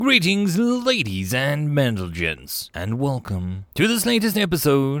Greetings, ladies and gents, and welcome to this latest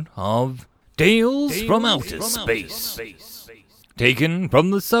episode of Tales from Outer Space. Taken from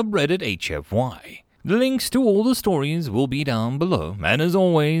the subreddit HFY. The links to all the stories will be down below, and as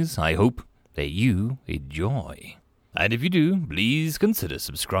always, I hope that you enjoy. And if you do, please consider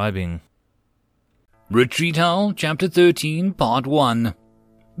subscribing. Retreat Hall, Chapter 13, Part 1.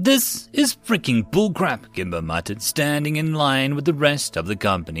 "This is freaking bullcrap," Kimber muttered, standing in line with the rest of the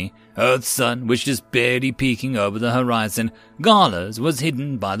company. Earth's sun was just barely peeking over the horizon. Gala's was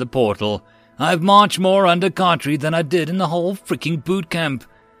hidden by the portal. "I've marched more under Cartry than I did in the whole freaking boot camp."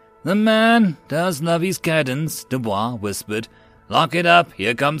 "The man does love his cadence," Dubois whispered. "Lock it up,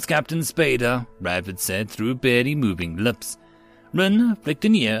 here comes Captain Spader," Radford said through barely moving lips. Rin flicked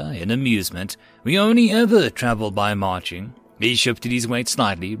an ear in amusement. "We only ever travel by marching." He shifted his weight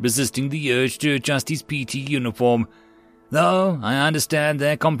slightly, resisting the urge to adjust his PT uniform. "Though I understand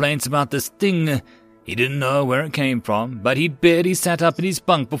their complaints about this thing." He didn't know where it came from, but he'd barely sat up in his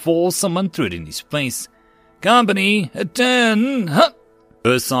bunk before someone threw it in his face. "Company, attend!"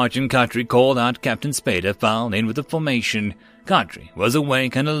 First Sergeant Cartry called out. Captain Spader fell in with the formation. Cartry was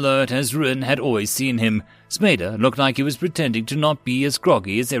awake and alert as Rin had always seen him. Spader looked like he was pretending to not be as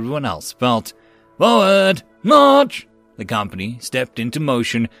groggy as everyone else felt. "Forward! March!" The company stepped into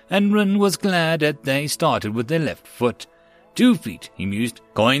motion, and Rin was glad that they started with their left foot. 2 feet, he mused.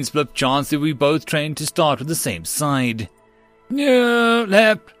 Coin flip chance that we both trained to start with the same side. "Yeah,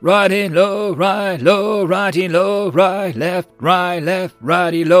 left, righty, low, right, righty, low, right, left,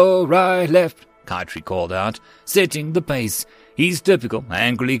 righty, low, right, left," Cartry called out, setting the pace. His typical,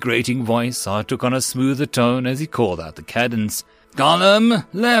 angrily grating voice took on a smoother tone as he called out the cadence. "Column,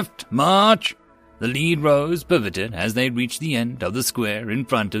 left, march!" The lead rows pivoted as they reached the end of the square in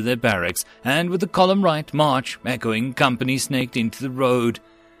front of their barracks, and with the column right march echoing, company snaked into the road.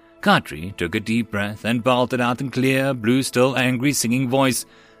 Cartry took a deep breath and belted out in clear, blue, still angry singing voice.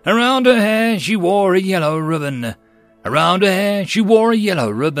 "Around her hair she wore a yellow ribbon. Around her hair she wore a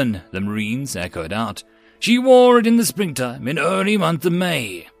yellow ribbon," the Marines echoed out. "She wore it in the springtime in early month of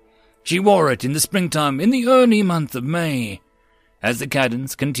May. She wore it in the springtime in the early month of May." As the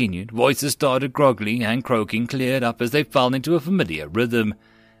cadence continued, voices started groggily and croaking cleared up as they fell into a familiar rhythm.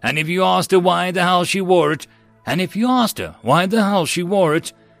 "And if you asked her why the hell she wore it, and if you asked her why the hell she wore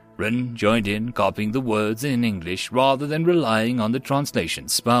it," Rin joined in, copying the words in English rather than relying on the translation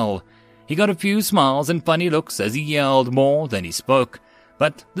spell. He got a few smiles and funny looks as he yelled more than he spoke,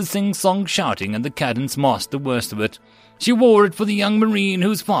 but the sing-song shouting and the cadence masked the worst of it. "She wore it for the young Marine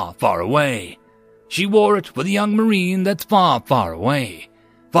who's far, far away. She wore it for the young Marine that's far, far away.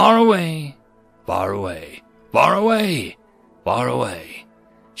 Far away, far away, far away, far away.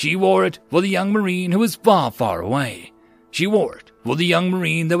 She wore it for the young Marine who was far, far away. She wore it for the young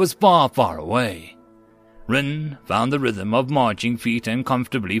Marine that was far, far away." Rin found the rhythm of marching feet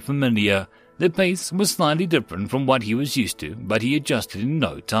uncomfortably familiar. The pace was slightly different from what he was used to, but he adjusted in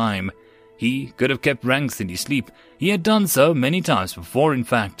no time. He could have kept ranks in his sleep. He had done so many times before, in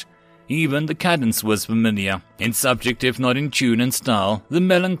fact. Even the cadence was familiar, in subject if not in tune and style, the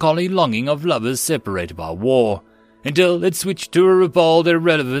melancholy longing of lovers separated by war, until it switched to a ribald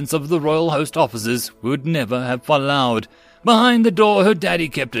irrelevance of the royal host officers who would never have followed. Behind the door her daddy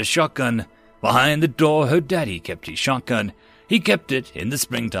kept a shotgun. Behind the door her daddy kept his shotgun. He kept it in the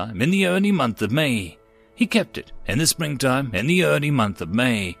springtime in the early month of May. He kept it in the springtime in the early month of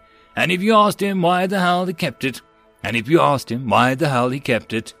May. And if you asked him why the hell he kept it, and if you asked him why the hell he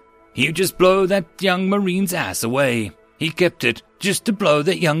kept it, he'd just blow that young Marine's ass away. He kept it just to blow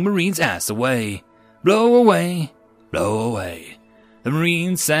that young Marine's ass away. Blow away, blow away. The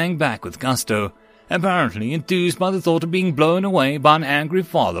Marine sang back with gusto, apparently enthused by the thought of being blown away by an angry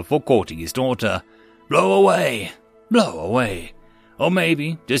father for courting his daughter. Blow away, blow away. Or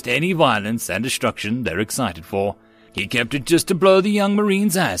maybe just any violence and destruction they're excited for. He kept it just to blow the young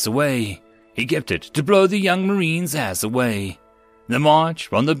Marine's ass away. He kept it to blow the young Marine's ass away. The march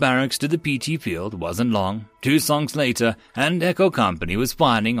from the barracks to the PT field wasn't long. 2 songs later, and Echo Company was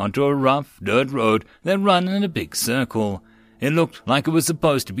filing onto a rough dirt road that ran in a big circle. It looked like it was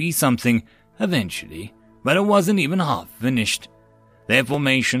supposed to be something, eventually, but it wasn't even half finished. Their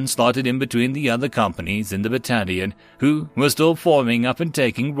formation slotted in between the other companies in the battalion, who were still forming up and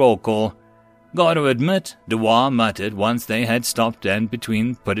taking roll call. "Gotta admit," Dubois muttered once they had stopped and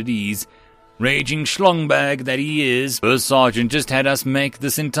between put at ease, "raging schlongbag that he is, First Sergeant just had us make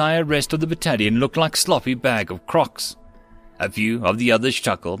this entire rest of the battalion look like sloppy bag of crocs." A few of the others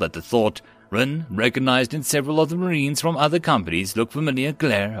chuckled at the thought. Rin recognized in several of the Marines from other companies looked familiar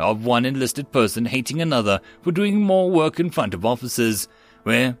glare of one enlisted person hating another for doing more work in front of officers.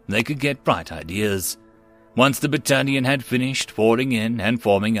 where they could get bright ideas. Once the battalion had finished falling in and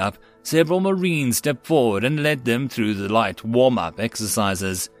forming up, several Marines stepped forward and led them through the light warm-up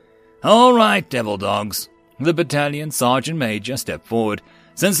exercises. "All right, devil dogs." The battalion sergeant major stepped forward.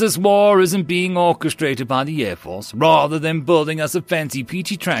 "Since this war isn't being orchestrated by the Air Force, rather than building us a fancy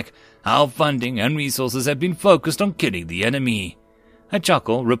PT track, our funding and resources have been focused on killing the enemy." A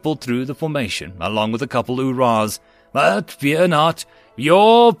chuckle rippled through the formation, along with a couple hoorahs. "But fear not,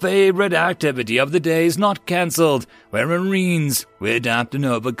 your favorite activity of the day is not cancelled. We're Marines. We adapt and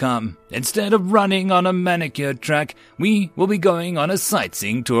overcome. Instead of running on a manicured track, we will be going on a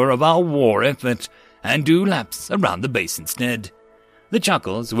sightseeing tour of our war effort, and do laps around the base instead." The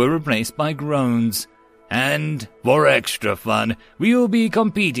chuckles were replaced by groans. "And, for extra fun, we will be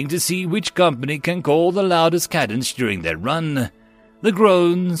competing to see which company can call the loudest cadence during their run." The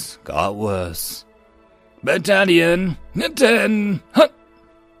groans got worse. "Battalion, attend!"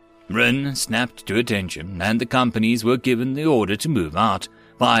 Run snapped to attention, and the companies were given the order to move out.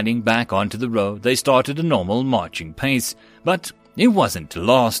 Filing back onto the road, they started a normal marching pace, but it wasn't to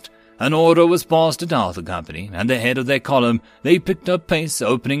last. An order was passed at Alpha Company, and the head of their column, they picked up pace,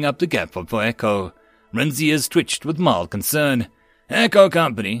 opening up the gap for Echo. Run's ears twitched with mild concern. "Echo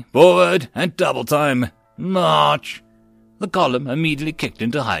Company, forward at double time. March!" The column immediately kicked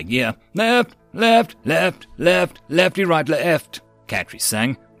into high gear. "Left, left, left, left, lefty, right, left," Catry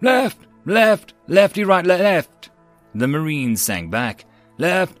sang. "Left, left, lefty, right, left." The Marines sang back.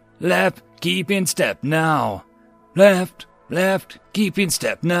 "Left, left, keep in step now. Left, left, keep in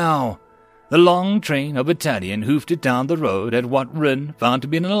step now." The long train of battalion hoofed it down the road at what Run found to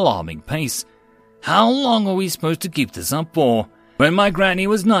be an alarming pace. "How long are we supposed to keep this up for? When my granny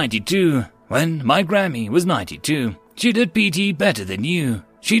was 92. When my Grammy was 92. She did PT better than you.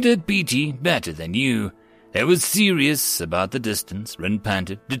 She did PT better than you." They was serious about the distance, Run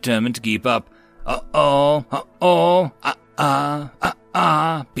panted, determined to keep up.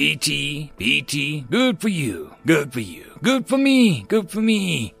 PT, PT, good for you, good for you, good for me, good for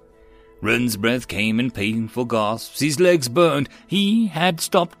me." Run's breath came in painful gasps, his legs burned, he had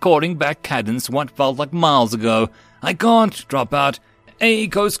stopped calling back cadence what felt like miles ago. "I can't drop out. A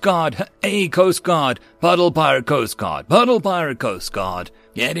Coast Guard, A Coast Guard, Puddle Pirate Coast Guard, Puddle Pirate Coast Guard.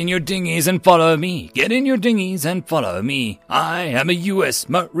 Get in your dinghies and follow me, get in your dinghies and follow me. I am a U.S.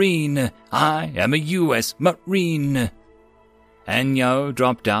 Marine, I am a U.S. Marine." Anyo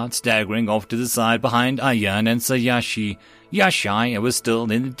dropped out, staggering off to the side behind Ayan and Sayashi. Yashai was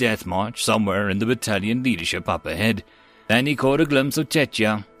still in the death march somewhere in the battalion leadership up ahead. Then he caught a glimpse of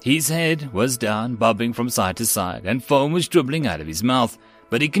Chetya. His head was down, bobbing from side to side, and foam was dribbling out of his mouth,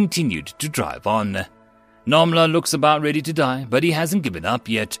 but he continued to drive on. Nomla looks about ready to die, but he hasn't given up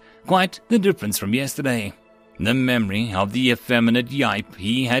yet. Quite the difference from yesterday. The memory of the effeminate yipe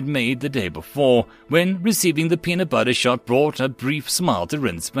he had made the day before, when receiving the peanut butter shot, brought a brief smile to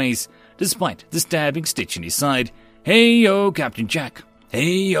Rin's face, despite the stabbing stitch in his side. "Hey-yo, Captain Jack!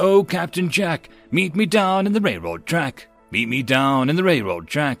 Hey-yo, Captain Jack! Meet me down in the railroad track! Meet me down in the railroad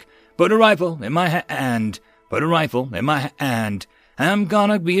track! Put a rifle in my hand! Put a rifle in my hand! I'm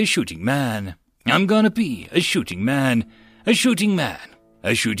gonna be a shooting man! I'm gonna be a shooting man! A shooting man!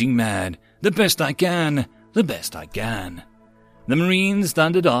 A shooting man! The best I can! The best I can!" The Marines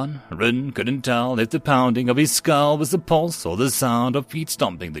thundered on. Rin couldn't tell if the pounding of his skull was the pulse or the sound of feet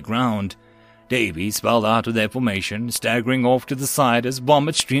stomping the ground. Davy swelled out of their formation, staggering off to the side as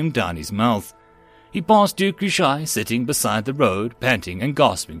vomit streamed down his mouth. He passed Duke Rishai sitting beside the road, panting and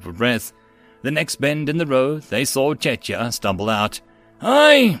gasping for breath. The next bend in the road, they saw Chetya stumble out.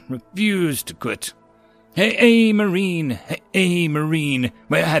 "I refuse to quit. Hey, Marine, hey, Marine,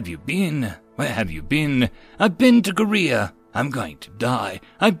 where have you been? Where have you been? I've been to Korea. I'm going to die.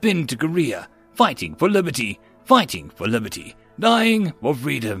 I've been to Korea, fighting for liberty, dying for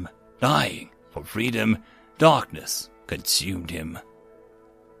freedom, dying for freedom." Darkness consumed him.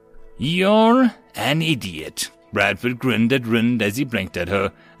 "You're an idiot." Bradford grinned at Rind as he blinked at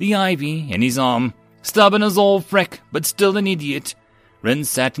her, the ivy in his arm. "Stubborn as all freck, but still an idiot." Rind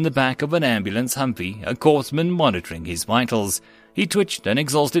sat in the back of an ambulance Humvee, a corpsman monitoring his vitals. He twitched an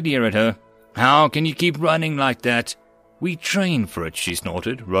exhausted ear at her. "How can you keep running like that?" "We train for it," she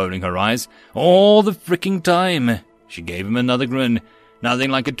snorted, rolling her eyes. "All the fricking time." She gave him another grin. "Nothing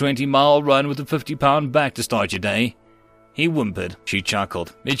like a 20-mile run with a 50-pound back to start your day." He whimpered. She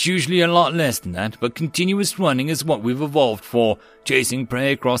chuckled. "It's usually a lot less than that, but continuous running is what we've evolved for, chasing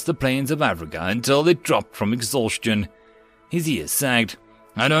prey across the plains of Africa until they dropped from exhaustion." His ears sagged.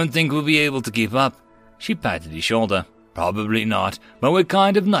 "I don't think we'll be able to keep up." She patted his shoulder. "Probably not, but we're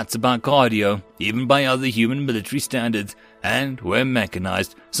kind of nuts about cardio, even by other human military standards. and we're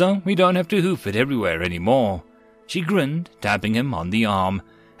mechanized, so we don't have to hoof it everywhere anymore." She grinned, tapping him on the arm.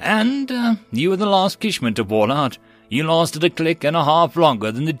 "And, you were the last Kishman to fall out. You lasted a click and a half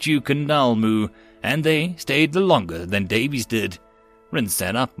longer than the Duke and Nalmu, and they stayed the longer than Davies did." Rin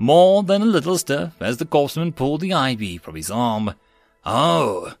sat up more than a little stiff as the corpsman pulled the ivy from his arm.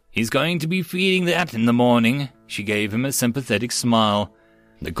 "Oh, he's going to be feeding that in the morning." She gave him a sympathetic smile.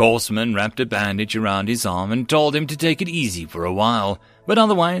 The corpsman wrapped a bandage around his arm and told him to take it easy for a while, but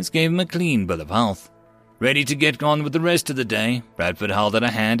otherwise gave him a clean bill of health. Ready to get on with the rest of the day, Bradford held out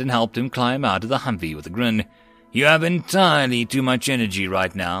a hand and helped him climb out of the Humvee with a grin. "You have entirely too much energy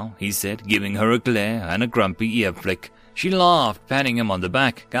right now," he said, giving her a glare and a grumpy ear flick. She laughed, patting him on the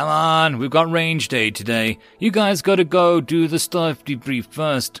back. "Come on, we've got range day today. You guys gotta go do the stuff debrief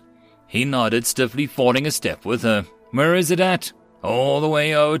first." He nodded, stiffly falling a step with her. "Where is it at?" "All the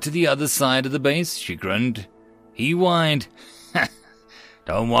way over to the other side of the base," she grinned. He whined.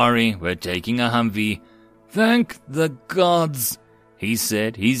 "Don't worry, we're taking a Humvee." "Thank the gods," he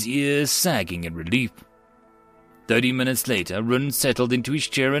said, his ears sagging in relief. 30 minutes later, Run settled into his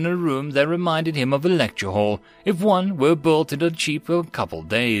chair in a room that reminded him of a lecture hall, if one were built in a cheap a couple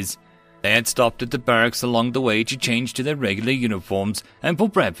days. They had stopped at the barracks along the way to change to their regular uniforms and for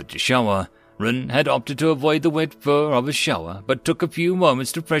Bradford to shower. Run had opted to avoid the wet fur of a shower, but took a few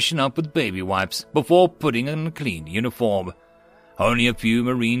moments to freshen up with baby wipes before putting on a clean uniform. Only a few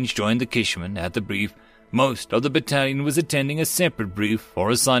Marines joined the Kishman at the brief. Most of the battalion was attending a separate brief or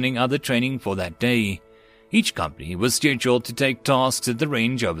assigning other training for that day. Each company was scheduled to take tasks at the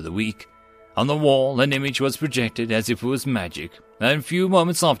range over the week. On the wall, an image was projected as if it was magic, and a few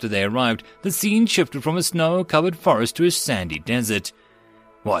moments after they arrived, the scene shifted from a snow-covered forest to a sandy desert.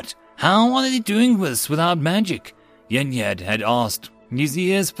 "What? How are they doing this without magic?" Yenyad had asked, his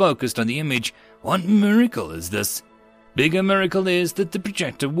ears focused on the image. "What miracle is this?" "Bigger miracle is that the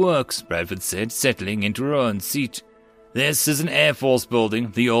projector works," Bradford said, settling into her own seat. "This is an Air Force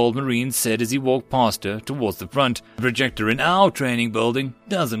building," the old Marine said as he walked past her towards the front. "The projector in our training building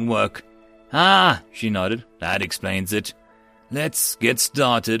doesn't work." "Ah," she nodded. "That explains it." "Let's get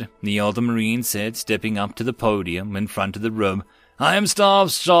started," the older Marine said, stepping up to the podium in front of the room. "I am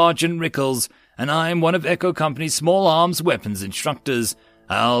Staff Sergeant Rickles, and I am one of Echo Company's small arms weapons instructors.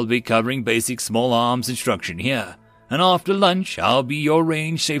 I'll be covering basic small arms instruction here, and after lunch I'll be your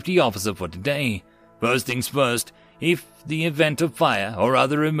range safety officer for today. First things first, if the event of fire or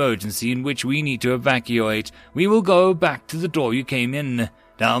other emergency in which we need to evacuate, we will go back to the door you came in,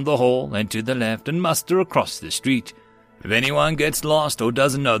 down the hall and to the left, and muster across the street. If anyone gets lost or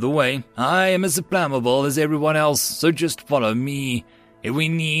doesn't know the way, I am as flammable as everyone else, so just follow me. If we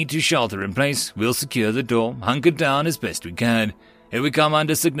need to shelter in place, we'll secure the door, hunker down as best we can. If we come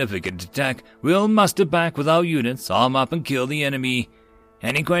under significant attack, we'll muster back with our units, arm up and kill the enemy.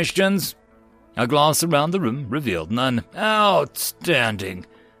 Any questions?" A glance around the room revealed none. "Outstanding.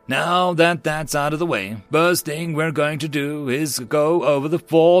 Now that that's out of the way, first thing we're going to do is go over the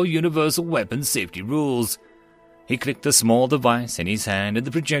 4 universal weapons safety rules." He clicked the small device in his hand and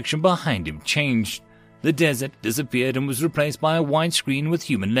the projection behind him changed. The desert disappeared and was replaced by a white screen with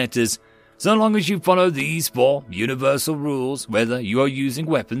human letters. "So long as you follow these 4 universal rules, whether you are using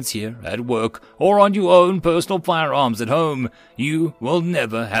weapons here at work or on your own personal firearms at home, you will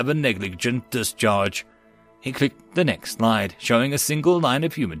never have a negligent discharge." He clicked the next slide, showing a single line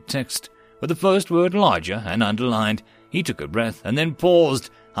of human text, with the first word larger and underlined. He took a breath and then paused,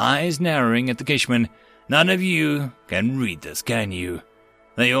 eyes narrowing at the Kishman. "None of you can read this, can you?"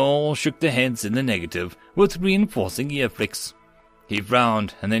 They all shook their heads in the negative, with reinforcing ear flicks. He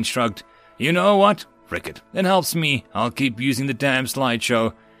frowned and then shrugged. "You know what? Frick it. It helps me. I'll keep using the damn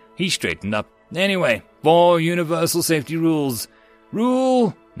slideshow." He straightened up. "Anyway, 4 universal safety rules.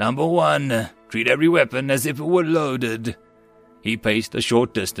 Rule number 1. Treat every weapon as if it were loaded." He paced a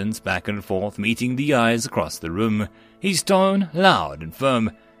short distance back and forth, meeting the eyes across the room, his tone loud and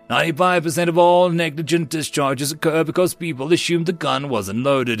firm. 95% of all negligent discharges occur because people assumed the gun wasn't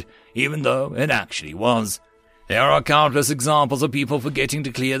loaded, even though it actually was. There are countless examples of people forgetting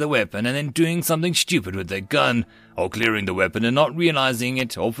to clear the weapon and then doing something stupid with their gun, or clearing the weapon and not realizing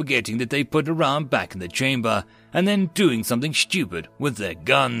it, or forgetting that they put a round back in the chamber, and then doing something stupid with their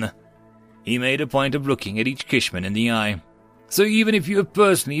gun. He made a point of looking at each Kishman in the eye. "So even if you have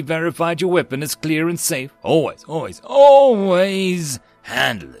personally verified your weapon is clear and safe, always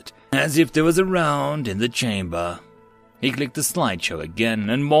handle it as if there was a round in the chamber." He clicked the slideshow again,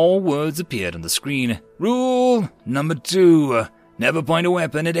 and more words appeared on the screen. "Rule number 2. Never point a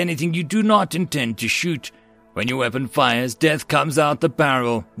weapon at anything you do not intend to shoot. When your weapon fires, death comes out the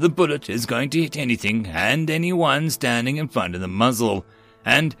barrel. The bullet is going to hit anything and anyone standing in front of the muzzle,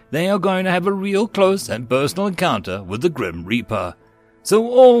 and they are going to have a real close and personal encounter with the Grim Reaper. So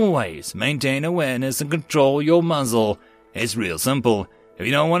always maintain awareness and control your muzzle. It's real simple. If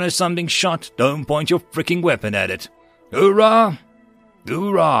you don't want something shot, don't point your freaking weapon at it. Hoorah!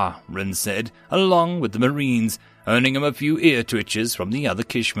 Hoorah, Rin said, along with the Marines, earning him a few ear twitches from the other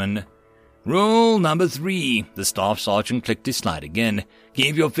Kishmen. Rule number 3, the Staff Sergeant clicked his slide again.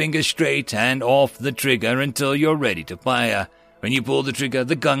 Keep your fingers straight and off the trigger until you're ready to fire. When you pull the trigger,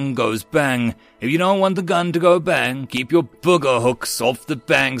 the gun goes bang. If you don't want the gun to go bang, keep your booger hooks off the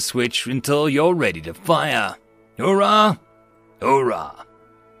bang switch until you're ready to fire. Hoorah! Hoorah!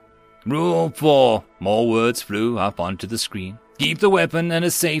 Rule 4, more words flew up onto the screen. Keep the weapon and a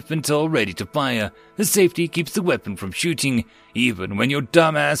safe until ready to fire. The safety keeps the weapon from shooting, even when your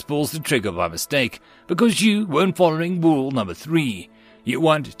dumbass pulls the trigger by mistake, because you weren't following rule number 3. You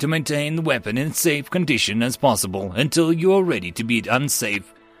want to maintain the weapon in safe condition as possible until you are ready to be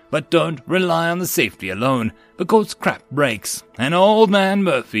unsafe. But don't rely on the safety alone, because crap breaks, and Old Man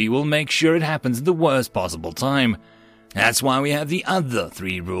Murphy will make sure it happens at the worst possible time. That's why we have the other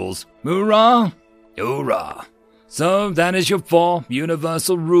 3 rules. Hoorah! Hoorah! So that is your 4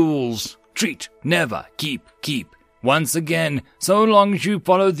 universal rules. Treat, never, keep. Once again, so long as you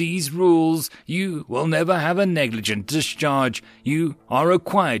follow these rules, you will never have a negligent discharge. You are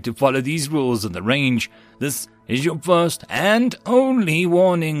required to follow these rules in the range. This is your first and only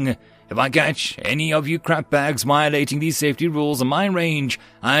warning. If I catch any of you crapbags violating these safety rules in my range,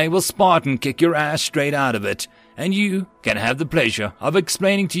 I will Spartan kick your ass straight out of it. And you can have the pleasure of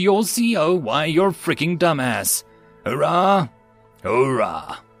explaining to your CO why you're a freaking dumbass. Hurrah!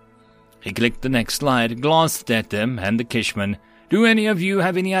 Hurrah! He clicked the next slide, glanced at them and the Kishman. Do any of you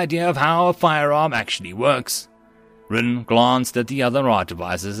have any idea of how a firearm actually works? Rin glanced at the other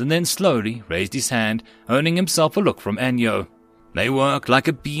artificers and then slowly raised his hand, earning himself a look from Anyo. They work like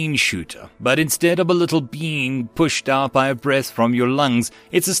a bean shooter, but instead of a little bean pushed out by a breath from your lungs,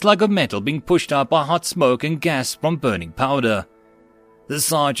 it's a slug of metal being pushed out by hot smoke and gas from burning powder. The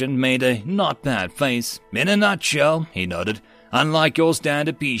sergeant made a not bad face. In a nutshell, he nodded, unlike your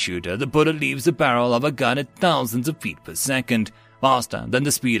standard pea shooter, the bullet leaves the barrel of a gun at thousands of feet per second, faster than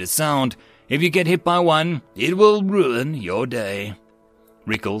the speed of sound. If you get hit by one, it will ruin your day.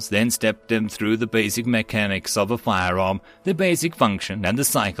 Rickles then stepped him through the basic mechanics of a firearm, the basic function, and the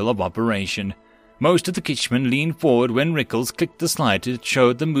cycle of operation. Most of the Kishmen leaned forward when Rickles clicked the slide that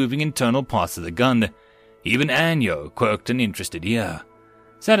showed the moving internal parts of the gun. Even Anyo quirked an interested ear.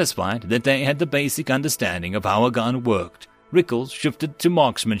 Satisfied that they had the basic understanding of how a gun worked, Rickles shifted to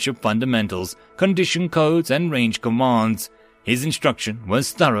marksmanship fundamentals, condition codes, and range commands. His instruction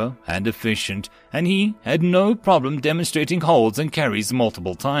was thorough and efficient, and he had no problem demonstrating holds and carries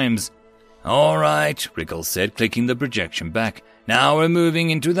multiple times. All right, Rickles said, clicking the projection back. Now we're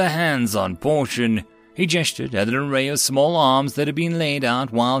moving into the hands-on portion. He gestured at an array of small arms that had been laid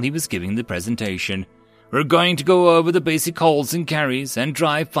out while he was giving the presentation. We're going to go over the basic holds and carries and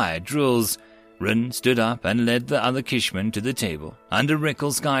dry fire drills. Rin stood up and led the other Kishmen to the table. Under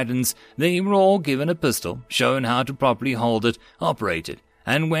Rickles' guidance, they were all given a pistol, shown how to properly hold it, operate it,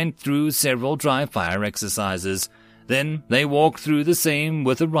 and went through several dry fire exercises. Then they walked through the same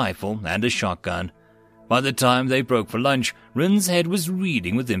with a rifle and a shotgun. By the time they broke for lunch, Rin's head was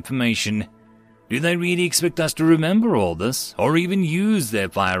reeling with information. Do they really expect us to remember all this, or even use their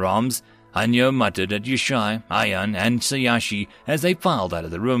firearms? Anyo muttered at Yashai, Ayan, and Sayashi as they filed out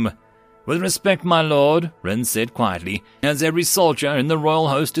of the room. With respect, my lord, Rin said quietly, as every soldier in the royal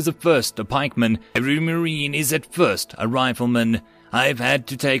host is at first a pikeman, every marine is at first a rifleman. I've had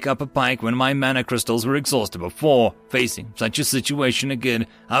to take up a pike when my mana crystals were exhausted before. Facing such a situation again,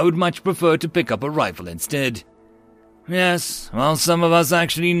 I would much prefer to pick up a rifle instead. Yes, well, some of us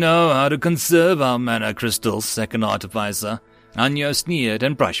actually know how to conserve our mana crystals, second artificer. Anyo sneered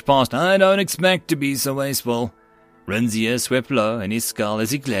and brushed past. I don't expect to be so wasteful. Rin's ear swept low in his skull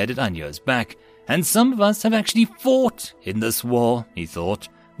as he glared at Anyo's back. And some of us have actually fought in this war, he thought,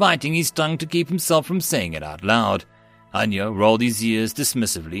 biting his tongue to keep himself from saying it out loud. Anyo rolled his ears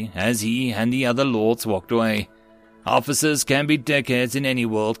dismissively as he and the other lords walked away. Officers can be dickheads in any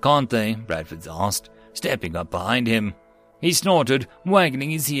world, can't they? Bradford asked, stepping up behind him. He snorted,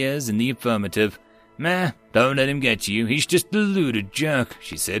 waggling his ears in the affirmative. Meh, don't let him get you. He's just a deluded jerk,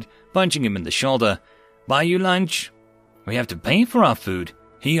 she said, punching him in the shoulder. Buy you lunch? We have to pay for our food,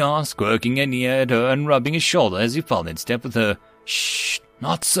 he asked, quirking an ear at her and rubbing his shoulder as he fell in step with her. Shh,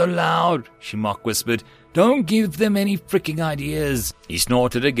 not so loud, she mock-whispered. Don't give them any freaking ideas. He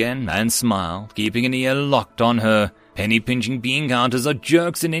snorted again and smiled, keeping an ear locked on her. Penny-pinching bean counters are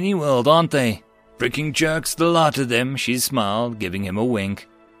jerks in any world, aren't they? Freaking jerks, the lot of them, she smiled, giving him a wink.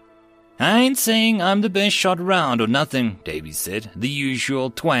 I ain't saying I'm the best shot around or nothing, Davy said, the usual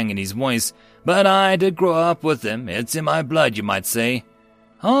twang in his voice. But I did grow up with them. It's in my blood, you might say.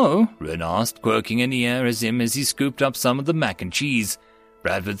 Oh? Rin asked, quirking an ear as he scooped up some of the mac and cheese.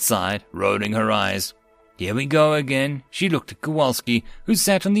 Bradford sighed, rolling her eyes. Here we go again. She looked at Kowalski, who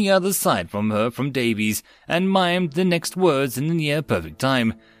sat on the other side from her from Davies, and mimed the next words in the near-perfect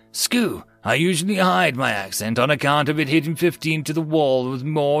time. Scoo, I usually hide my accent on account of it hitting 15 to the wall with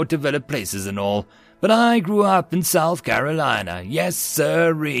more developed places and all. But I grew up in South Carolina, yes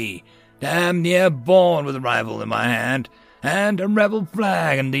sirree. Damn near born with a rifle in my hand, and a rebel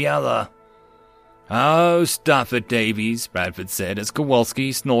flag in the other. Oh, stuff it, Davies, Bradford said as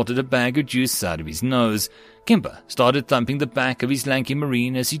Kowalski snorted a bag of juice out of his nose. Kimber started thumping the back of his lanky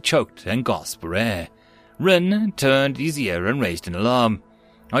marine as he choked and gasped for air. Rin turned his ear and raised an alarm.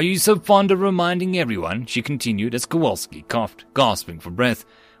 Are you so fond of reminding everyone, she continued as Kowalski coughed, gasping for breath.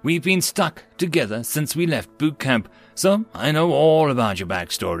 We've been stuck together since we left boot camp, so I know all about your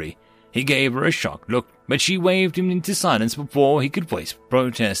backstory. He gave her a shocked look, but she waved him into silence before he could voice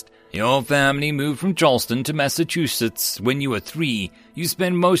protest. Your family moved from Charleston to Massachusetts when you were 3. You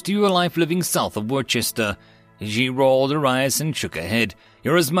spent most of your life living south of Worcester. She rolled her eyes and shook her head.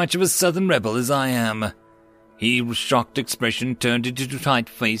 You're as much of a southern rebel as I am. His shocked expression turned into a tight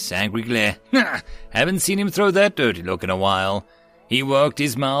face, angry glare. Haven't seen him throw that dirty look in a while. He worked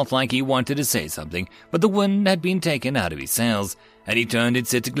his mouth like he wanted to say something, but the wind had been taken out of his sails, and he turned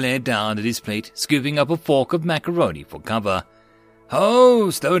instead to glare down at his plate, scooping up a fork of macaroni for cover. Oh,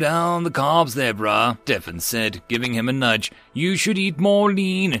 slow down the carbs there, brah, Stefan said, giving him a nudge. You should eat more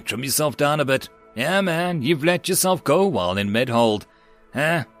lean, trim yourself down a bit. Yeah, man, you've let yourself go while in med-hold.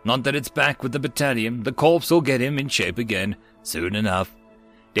 Not that it's back with the battalion. The corpse will get him in shape again, soon enough.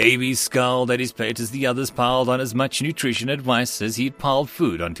 Davy scowled at his plate as the others piled on as much nutrition advice as he'd piled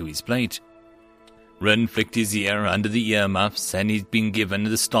food onto his plate. Rin flicked his ear under the earmuffs, and he'd been given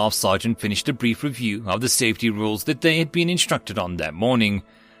the staff sergeant finished a brief review of the safety rules that they had been instructed on that morning.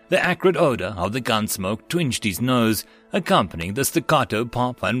 The acrid odor of the gun smoke twinged his nose, accompanying the staccato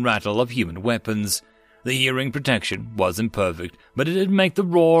pop and rattle of human weapons. The hearing protection wasn't perfect, but it did make the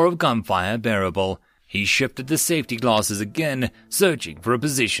roar of gunfire bearable. He shifted the safety glasses again, searching for a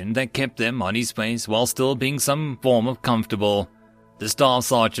position that kept them on his face while still being some form of comfortable. The staff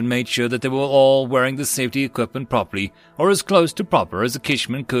sergeant made sure that they were all wearing the safety equipment properly, or as close to proper as a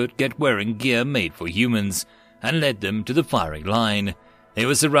Kishman could get wearing gear made for humans, and led them to the firing line. They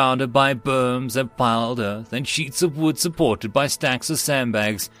were surrounded by berms of piled earth, and sheets of wood supported by stacks of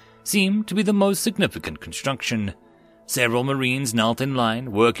sandbags seemed to be the most significant construction. Several Marines knelt in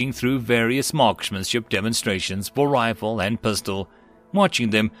line, working through various marksmanship demonstrations for rifle and pistol.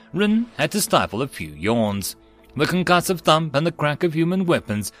 Watching them, Rin had to stifle a few yawns. The concussive thump and the crack of human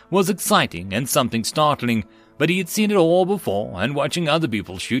weapons was exciting and something startling, but he had seen it all before, and watching other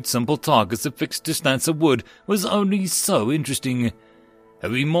people shoot simple targets at fixed distance of wood was only so interesting. It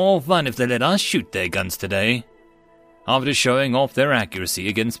would be more fun if they let us shoot their guns today. After showing off their accuracy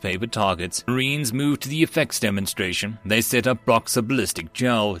against paper targets, Marines moved to the effects demonstration. They set up blocks of ballistic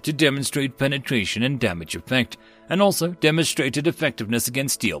gel to demonstrate penetration and damage effect, and also demonstrated effectiveness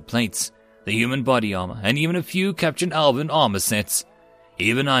against steel plates, the human body armor, and even a few Captain Alvin armor sets.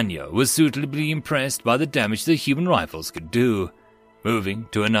 Even Anya was suitably impressed by the damage the human rifles could do. Moving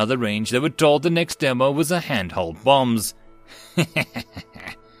to another range, they were told the next demo was a handheld bombs.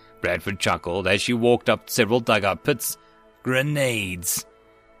 Bradford chuckled as she walked up several dugout pits. Grenades.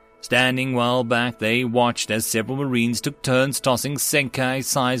 Standing well back, they watched as several Marines took turns tossing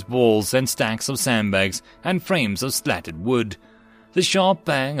Senkai-sized balls and stacks of sandbags and frames of slatted wood. The sharp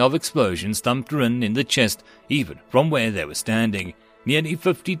bang of explosions thumped Rin in the chest, even from where they were standing, nearly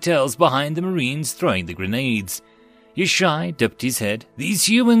 50 tails behind the Marines throwing the grenades. Yashai dipped his head. These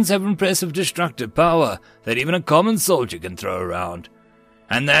humans have impressive destructive power that even a common soldier can throw around.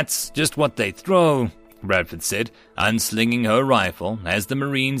 And that's just what they throw, Bradford said, unslinging her rifle as the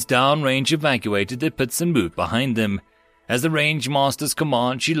Marines downrange evacuated their pits and moved behind them. As the range master's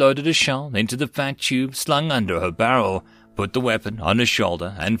command, she loaded a shell into the fat tube slung under her barrel, put the weapon on her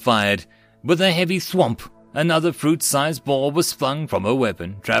shoulder, and fired. With a heavy thwomp, another fruit-sized ball was flung from her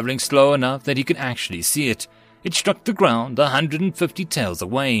weapon, traveling slow enough that he could actually see it. It struck the ground 150 tails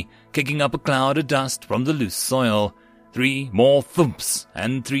away, kicking up a cloud of dust from the loose soil. 3 more thumps,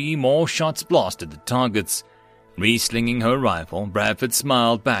 and 3 more shots blasted the targets. Re-slinging her rifle, Bradford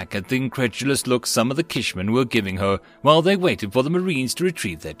smiled back at the incredulous look some of the Kishmen were giving her while they waited for the Marines to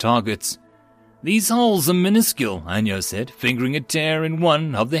retrieve their targets. "These holes are minuscule," Anyo said, fingering a tear in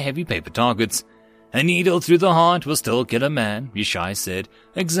one of the heavy paper targets. "A needle through the heart will still kill a man," Yashai said,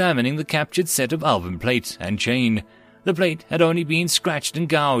 examining the captured set of Alvin plate and chain. The plate had only been scratched and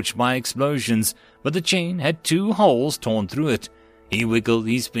gouged by explosions, but the chain had 2 holes torn through it. He wiggled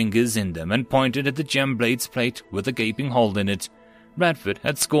his fingers in them and pointed at the gem-blade's plate with a gaping hole in it. Bradford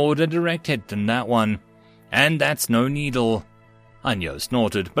had scored a direct hit on that one. "And that's no needle." Anyo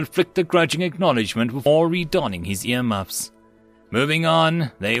snorted, but flicked a grudging acknowledgement before redonning his earmuffs. Moving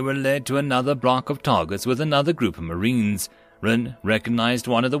on, they were led to another block of targets with another group of Marines. Rin recognized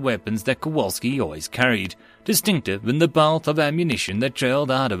one of the weapons that Kowalski always carried, distinctive in the belt of ammunition that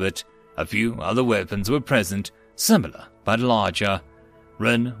trailed out of it. A few other weapons were present, similar but larger.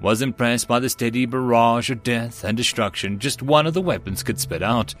 Rin was impressed by the steady barrage of death and destruction just one of the weapons could spit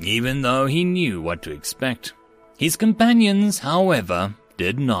out, even though he knew what to expect. His companions, however,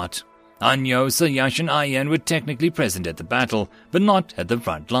 did not. Anyo, Sayash, and Ayan were technically present at the battle, but not at the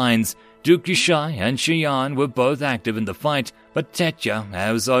front lines. Duke Yashai and Shayan were both active in the fight, but Tetya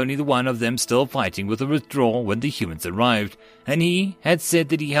was only the one of them still fighting with a withdrawal when the humans arrived, and he had said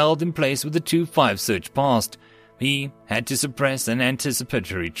that he held in place with the 2-5 surge past. He had to suppress an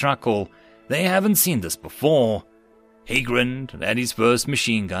anticipatory chuckle. They haven't seen this before. He grinned at his first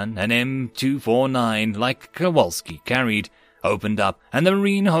machine gun, an M249 like Kowalski carried, opened up, and the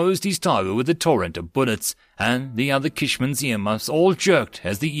Marine hosed his target with a torrent of bullets, and the other Kishman's earmuffs all jerked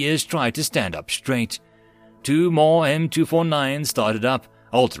as the ears tried to stand up straight. 2 more M249s started up,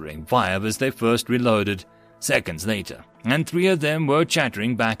 altering fire as they first reloaded. Seconds later, and 3 of them were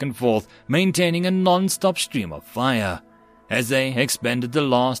chattering back and forth, maintaining a non-stop stream of fire. As they expended the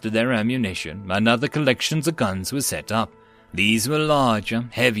last of their ammunition, another collections of guns were set up. These were larger,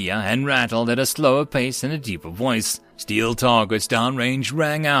 heavier, and rattled at a slower pace and a deeper voice. Steel targets downrange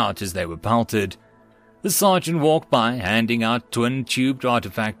rang out as they were pelted. The sergeant walked by, handing out twin-tubed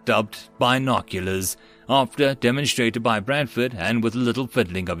artifact dubbed binoculars. After demonstrated by Bradford, and with a little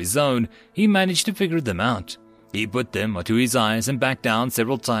fiddling of his own, he managed to figure them out. He put them to his eyes and backed down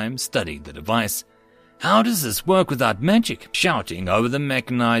several times, studying the device. "How does this work without magic?" shouting over the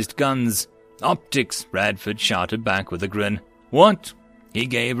mechanized guns. "Optics," Bradford shouted back with a grin. "What?" He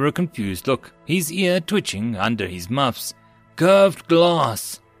gave her a confused look, his ear twitching under his muffs. "Curved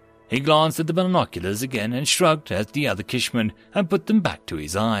glass." He glanced at the binoculars again and shrugged at the other Kishman and put them back to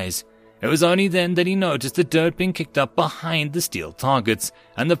his eyes. It was only then that he noticed the dirt being kicked up behind the steel targets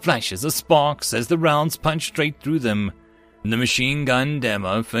and the flashes of sparks as the rounds punched straight through them. The machine gun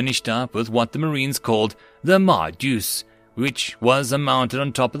demo finished up with what the Marines called the Mar-Deuce, which was mounted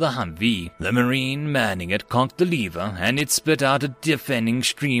on top of the Humvee. The Marine manning it conked the lever, and it spit out a defending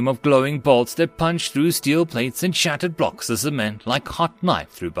stream of glowing bolts that punched through steel plates and shattered blocks of cement like hot knife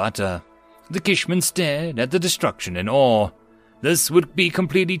through butter. The Kishman stared at the destruction in awe. "This would be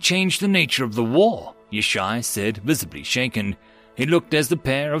completely change the nature of the war," Yashai said, visibly shaken. He looked as the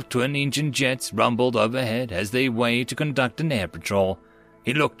pair of twin-engine jets rumbled overhead as they waited to conduct an air patrol.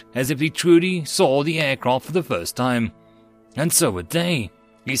 He looked as if he truly saw the aircraft for the first time. And so would they.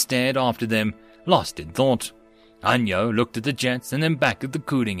 He stared after them, lost in thought. Anyo looked at the jets and then back at the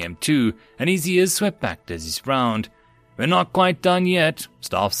cooling M2, and his ears swept back as he frowned. "We're not quite done yet,"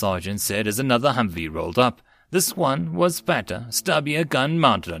 Staff Sergeant said as another Humvee rolled up. This one was fatter, stubbier gun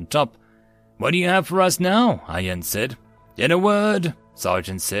mounted on top. "What do you have for us now?" Ayan said. "In a word,"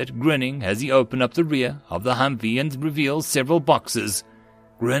 Sergeant said, grinning as he opened up the rear of the Humvee and revealed several boxes.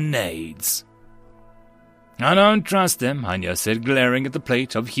 "Grenades." "I don't trust them," Anyo said, glaring at the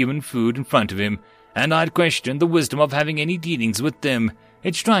plate of human food in front of him, "and I'd question the wisdom of having any dealings with them.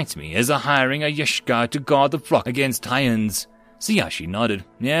 It strikes me as hiring a Yashka to guard the flock against hyens." Siyashi nodded.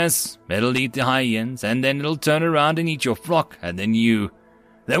 "Yes, it'll eat the hyens, and then it'll turn around and eat your flock, and then you."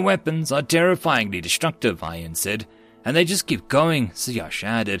 "Their weapons are terrifyingly destructive," Ayan said. "And they just keep going," Siyash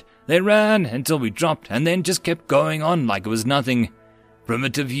added. "They ran until we dropped, and then just kept going on like it was nothing."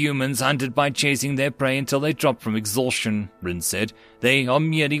 "Primitive humans hunted by chasing their prey until they dropped from exhaustion," Rin said. "They are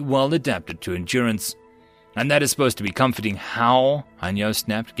merely well adapted to endurance." "And that is supposed to be comforting how?" Anyo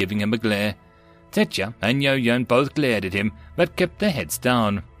snapped, giving him a glare. Tetya and Yo-Yon both glared at him, but kept their heads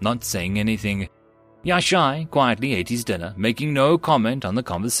down, not saying anything. Yashai quietly ate his dinner, making no comment on the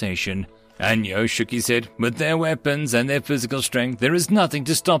conversation. Anyo shook his head. "With their weapons and their physical strength, there is nothing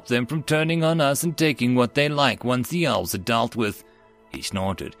to stop them from turning on us and taking what they like once the elves are dealt with." He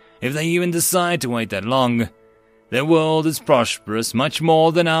snorted. "If they even decide to wait that long." Their world is prosperous, much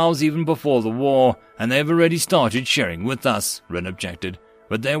more than ours even before the war, and they've already started sharing with us, Ren objected.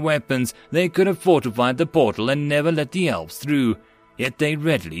 With their weapons, they could have fortified the portal and never let the elves through, yet they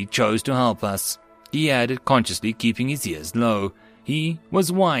readily chose to help us. He added, consciously keeping his ears low. He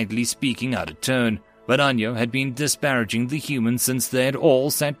was widely speaking out of turn, but Anyo had been disparaging the humans since they had all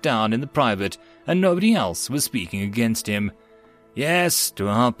sat down in the private, and nobody else was speaking against him. Yes, to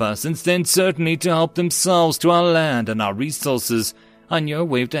help us, and then certainly to help themselves, to our land and our resources. Anyo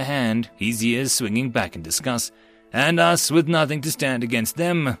waved a hand, his ears swinging back in disgust. And us with nothing to stand against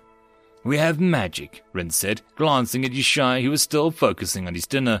them. We have magic, Ren said, glancing at Yishai, who was still focusing on his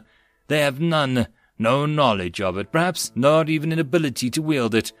dinner. They have none, no knowledge of it, perhaps not even an ability to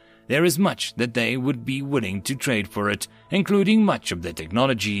wield it. There is much that they would be willing to trade for it, including much of their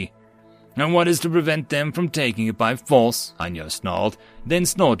technology. And what is to prevent them from taking it by force? Anyo snarled, then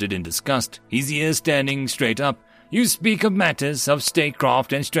snorted in disgust, his ears standing straight up. You speak of matters of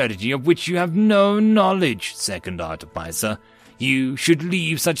statecraft and strategy of which you have no knowledge, second artificer. You should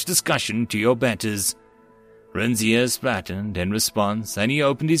leave such discussion to your betters. Ren's ears flattened in response, and he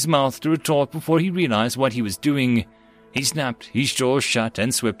opened his mouth to retort before he realized what he was doing. He snapped his jaws shut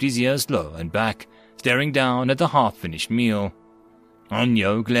and swept his ears low and back, staring down at the half-finished meal.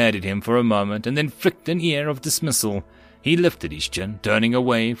 Anyo glared at him for a moment and then flicked an ear of dismissal. He lifted his chin, turning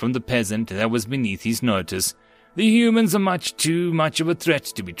away from the peasant that was beneath his notice. The humans are much too much of a threat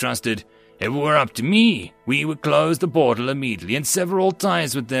to be trusted. If it were up to me, we would close the portal immediately and sever all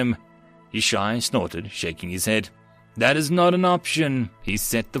ties with them. Yishai snorted, shaking his head. That is not an option. He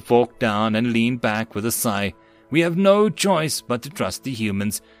set the fork down and leaned back with a sigh. We have no choice but to trust the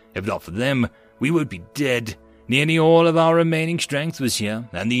humans. If not for them, we would be dead. Nearly all of our remaining strength was here,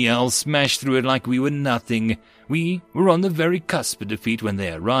 and the elves smashed through it like we were nothing. We were on the very cusp of defeat when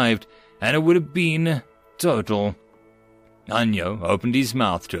they arrived, and it would have been total. Anyo opened his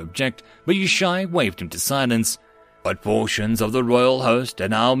mouth to object, but Yishai waved him to silence. But portions of the royal host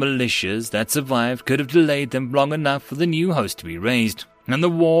and our militias that survived could have delayed them long enough for the new host to be raised, and the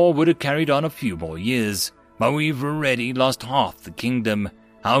war would have carried on a few more years. But we've already lost half the kingdom.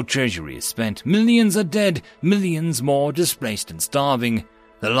 Our treasury is spent. Millions are dead, millions more displaced and starving.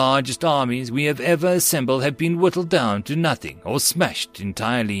 The largest armies we have ever assembled have been whittled down to nothing or smashed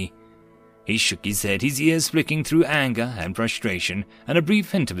entirely. He shook his head, his ears flicking through anger and frustration and a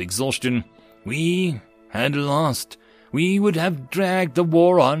brief hint of exhaustion. We had lost. We would have dragged the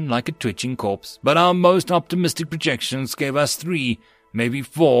war on like a twitching corpse, but our most optimistic projections gave us 3, maybe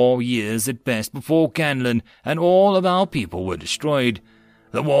 4 years at best before Canlan and all of our people were destroyed.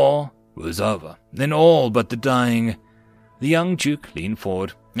 The war was over, then all but the dying. The young Duke leaned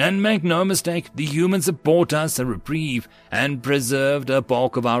forward. And make no mistake, the humans have brought us a reprieve and preserved a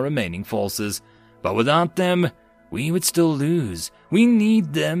bulk of our remaining forces. But without them, we would still lose. We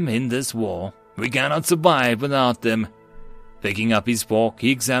need them in this war. We cannot survive without them. Picking up his fork,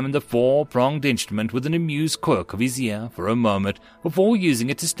 he examined the 4-pronged instrument with an amused quirk of his ear for a moment before using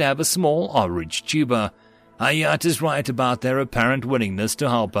it to stab a small orange tuber. Ayat is right about their apparent willingness to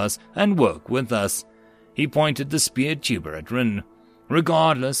help us and work with us. He pointed the speared tuber at Rin.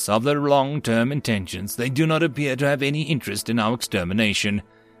 Regardless of their long-term intentions, they do not appear to have any interest in our extermination,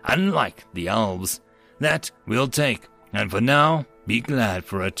 unlike the elves. That we'll take, and for now, be glad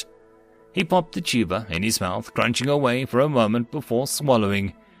for it. He popped the tuber in his mouth, crunching away for a moment before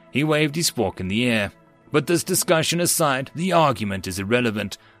swallowing. He waved his fork in the air. But this discussion aside, the argument is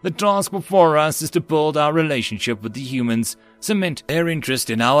irrelevant. The task before us is to build our relationship with the humans, cement their interest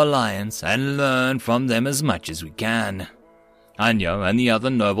in our alliance, and learn from them as much as we can. Anyo and the other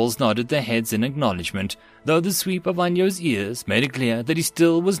nobles nodded their heads in acknowledgement, though the sweep of Anyo's ears made it clear that he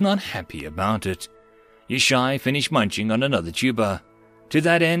still was not happy about it. Yishai finished munching on another tuber. To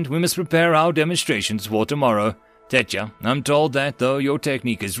that end, we must prepare our demonstrations for tomorrow. Tetya, I'm told that, though your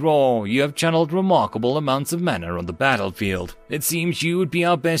technique is raw, you have channeled remarkable amounts of mana on the battlefield. It seems you would be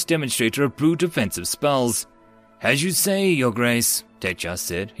our best demonstrator of brute offensive spells. As you say, Your Grace, Tetya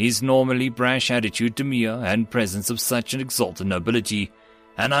said, his normally brash attitude demure and presence of such an exalted nobility.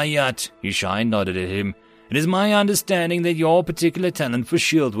 And Ayat, Yishai nodded at him. It is my understanding that your particular talent for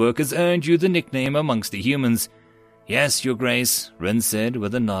shield work has earned you the nickname amongst the humans. Yes, Your Grace, Ren said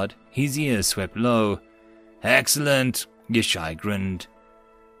with a nod, his ears swept low. Excellent, Yishai grinned.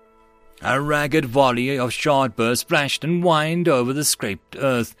 A ragged volley of shard bursts flashed and whined over the scraped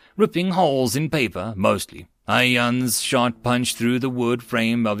earth, ripping holes in paper, mostly. Ayan's shot punched through the wood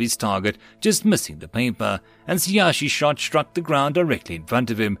frame of his target, just missing the paper, and Siyashi's shot struck the ground directly in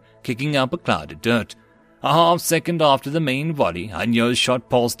front of him, kicking up a cloud of dirt. A half-second after the main volley, Hanyo's shot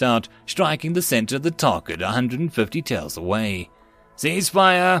pulsed out, striking the center of the target 150 taels away.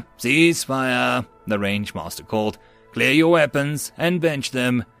 "Ceasefire! Ceasefire!" the range master called. "Clear your weapons and bench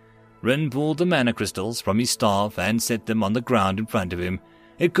them." Rin pulled the mana crystals from his staff and set them on the ground in front of him.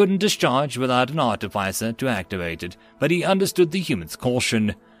 It couldn't discharge without an artificer to activate it, but he understood the human's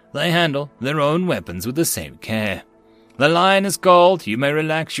caution. They handle their own weapons with the same care. "The line is called. You may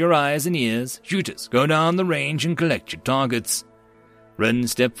relax your eyes and ears. Shooters, go down the range and collect your targets." Rin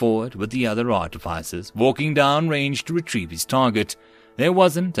stepped forward with the other artificers, walking down range to retrieve his target. There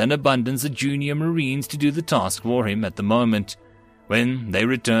wasn't an abundance of junior marines to do the task for him at the moment. When they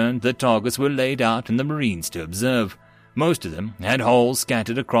returned, the targets were laid out in the marines to observe. Most of them had holes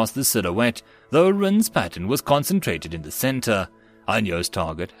scattered across the silhouette, though Rin's pattern was concentrated in the center. Hanyo's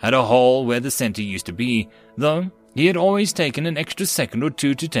target had a hole where the center used to be, though he had always taken an extra second or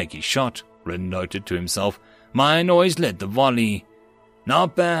two to take his shot, Rin noted to himself. Mine always led the volley.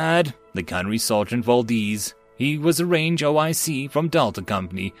 "Not bad," the gunnery sergeant Valdez. He was a range OIC from Delta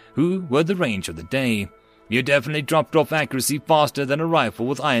Company, who were the range of the day. "You definitely dropped off accuracy faster than a rifle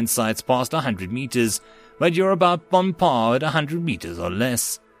with iron sights past 100 meters, but you're about on par at 100 meters or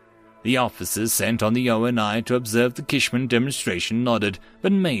less." The officers sent on the ONI to observe the Kishman demonstration nodded,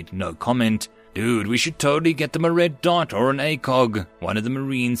 but made no comment. "Dude, we should totally get them a red dot or an ACOG," one of the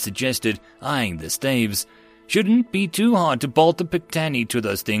Marines suggested, eyeing the staves. "Shouldn't be too hard to bolt the Pictani to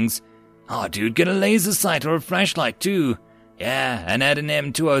those things. Oh, dude, get a laser sight or a flashlight, too. Yeah, and add an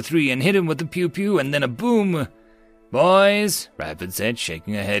M203 and hit him with a pew-pew and then a boom." "Boys," Rapid said,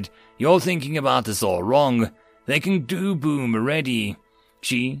 shaking her head, "you're thinking about this all wrong. They can do boom already."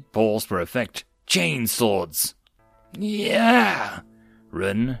 She paused for effect. "Chain swords." "Yeah."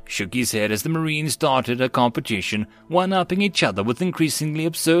 Rin shook his head as the Marines started a competition, one-upping each other with increasingly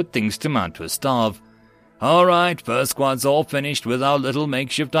absurd things to mount to a staff. "All right, first squad's all finished with our little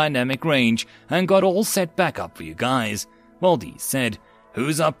makeshift dynamic range and got all set back up for you guys," Valdez said.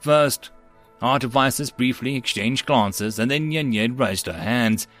 "Who's up first?" Artificers briefly exchanged glances, and then Yen raised her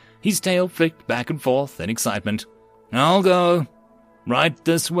hands. His tail flicked back and forth in excitement. "I'll go." "Right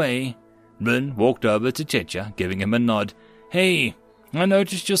this way." Rin walked over to Tetcha, giving him a nod. "Hey, I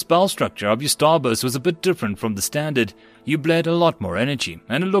noticed your spell structure of your starburst was a bit different from the standard. You bled a lot more energy,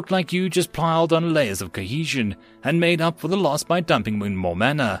 and it looked like you just piled on layers of cohesion and made up for the loss by dumping in more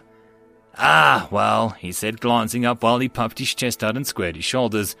mana." "Ah, well," he said, glancing up while he puffed his chest out and squared his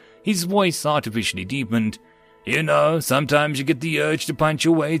shoulders. His voice artificially deepened. "You know, sometimes you get the urge to punch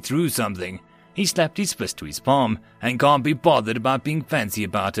your way through something." He slapped his fist to his palm, and can't be bothered about being fancy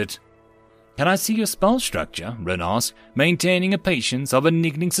about it. "Can I see your spell structure?" Rin asked, maintaining a patience of a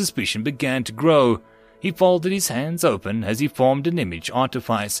niggling suspicion began to grow. He folded his hands open as he formed an image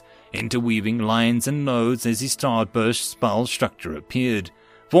artifice, interweaving lines and nodes as his starburst spell structure appeared,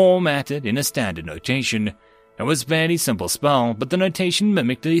 formatted in a standard notation. It was a fairly simple spell, but the notation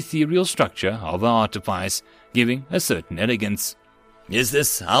mimicked the ethereal structure of an artifice, giving a certain elegance. "Is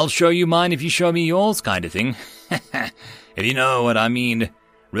this, I'll show you mine if you show me yours kind of thing? If you know what I mean."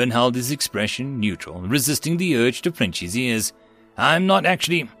 Rin held his expression neutral, resisting the urge to flinch his ears. "I'm not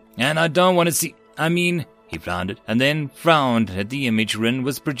actually, and I don't want to see, he floundered, and then frowned at the image Rin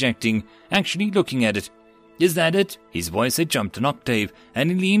was projecting, actually looking at it. "Is that it?" His voice had jumped an octave,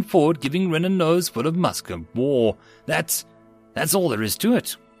 and he leaned forward, giving Rin a nose full of musk of war. That's all there is to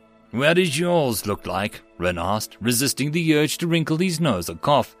it." "What does yours look like?" Rin asked, resisting the urge to wrinkle his nose or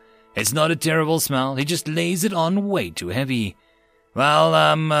cough. "It's not a terrible smell, he just lays it on way too heavy."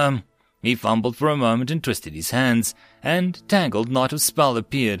 "Well, He fumbled for a moment and twisted his hands, and tangled knot of spell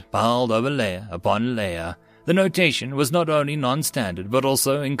appeared, piled over layer upon layer. The notation was not only non-standard, but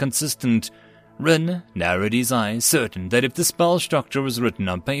also inconsistent. Rin narrowed his eyes, certain that if the spell structure was written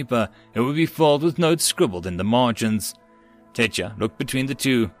on paper, it would be filled with notes scribbled in the margins. Tetcha looked between the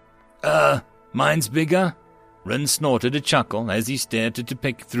two. Mine's bigger?" Rin snorted a chuckle as he stared to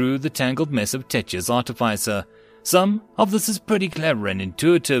pick through the tangled mess of Tetcha's artificer. Some of this is pretty clever and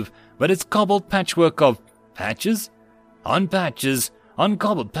intuitive, but it's cobbled patchwork of patches? On patches, on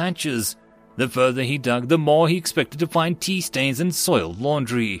cobbled patches. The further he dug, the more he expected to find tea stains and soiled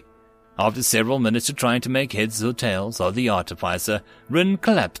laundry. After several minutes of trying to make heads or tails of the artificer, Rin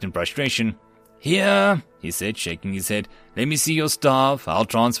collapsed in frustration. "Here," he said, shaking his head. "Let me see your staff. I'll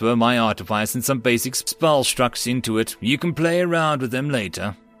transfer my artifice and some basic spell structs into it. You can play around with them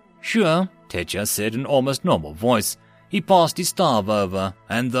later." "Sure," Tetcha said in almost normal voice. He passed his staff over,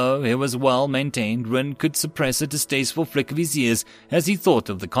 and though it was well maintained, Rin could suppress a distasteful flick of his ears as he thought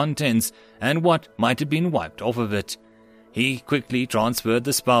of the contents and what might have been wiped off of it. He quickly transferred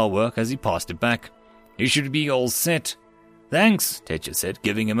the spell work as he passed it back. You should be all set." "Thanks," Tetcher said,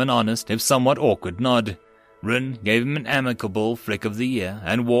 giving him an honest, if somewhat awkward nod. Rin gave him an amicable flick of the ear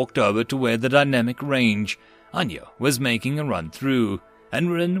and walked over to where the dynamic range Anya was making a run through,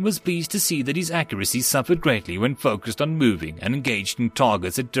 and Rin was pleased to see that his accuracy suffered greatly when focused on moving and engaging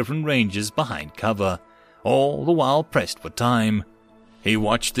targets at different ranges behind cover, all the while pressed for time. He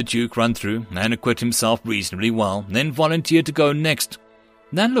watched the Duke run through and acquit himself reasonably well, then volunteered to go next.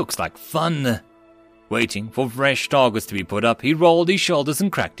 "That looks like fun." Waiting for fresh targets to be put up, he rolled his shoulders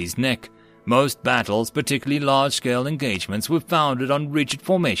and cracked his neck. Most battles, particularly large-scale engagements, were founded on rigid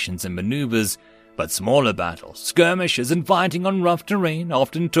formations and maneuvers, but smaller battles, skirmishes, and fighting on rough terrain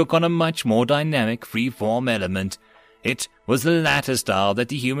often took on a much more dynamic, free-form element. It was the latter style that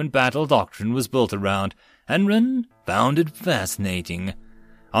the human battle doctrine was built around, and Rin found it fascinating.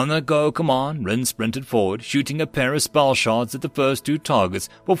 On the go command, Rin sprinted forward, shooting a pair of spell shots at the first two targets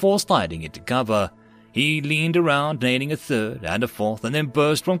before sliding into cover. He leaned around, nailing a third and a fourth, and then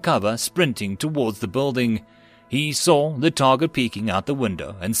burst from cover, sprinting towards the building. He saw the target peeking out the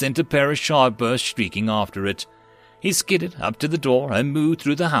window and sent a pair of sharp bursts streaking after it. He skidded up to the door and moved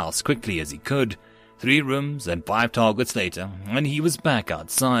through the house quickly as he could. 3 rooms and 5 targets later, and he was back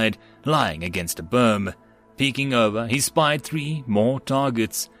outside, lying against a berm. Peeking over, he spied 3 more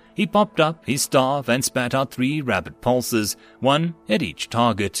targets. He popped up his staff and spat out 3 rapid pulses, 1 at each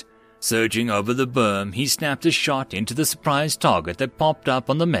target. Surging over the berm, he snapped a shot into the surprise target that popped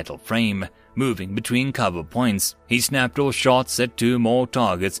up on the metal frame. Moving between cover points, he snapped all shots at 2 more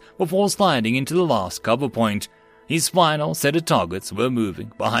targets before sliding into the last cover point. His final set of targets were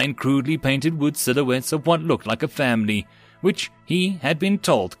moving behind crudely painted wood silhouettes of what looked like a family, which he had been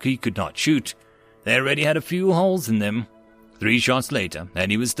told he could not shoot. They already had a few holes in them. 3 shots later,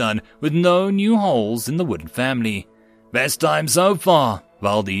 and he was done, with no new holes in the wooden family. "Best time so far,"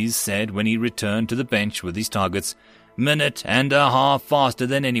 Valdez said when he returned to the bench with his targets. "Minute and a half faster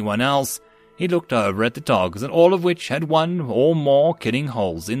than anyone else." He looked over at the targets, and all of which had 1 or more killing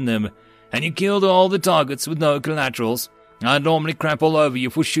holes in them. "And you killed all the targets with no collaterals. I'd normally crap all over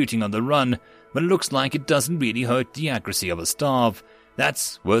you for shooting on the run, but it looks like it doesn't really hurt the accuracy of a starve.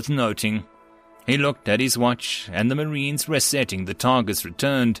 That's worth noting." He looked at his watch, and the Marines resetting the targets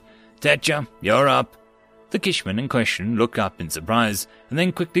returned. "Tetcher, you're up." The Kishman in question looked up in surprise, and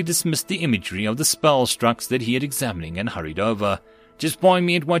then quickly dismissed the imagery of the spell structs that he had examining and hurried over. "Just point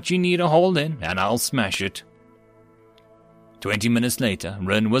me at what you need a hole in, and I'll smash it." 20 minutes later,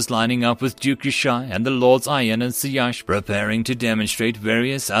 Rin was lining up with Duke Yashai and the Lords Ayan and Siyash, preparing to demonstrate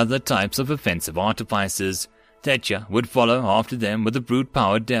various other types of offensive artifices. Tetcher would follow after them with a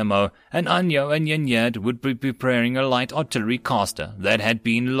brute-powered demo, and Anyo and Yenyad would be preparing a light artillery caster that had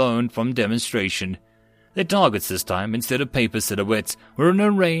been loaned from demonstration. Their targets this time, instead of paper silhouettes, were an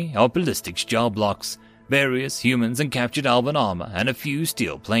array of ballistics gel blocks, various humans and captured elven armor, and a few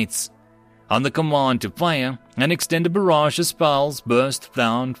steel plates. On the command to fire, an extended barrage of spells burst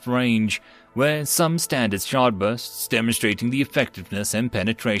down range, where some standard shard bursts demonstrating the effectiveness and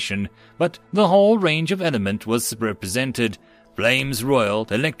penetration, but the whole range of element was represented. Flames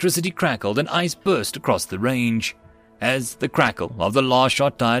roiled, electricity crackled, and ice burst across the range. As the crackle of the last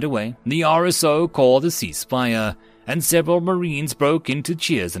shot died away, the RSO called a ceasefire, and several Marines broke into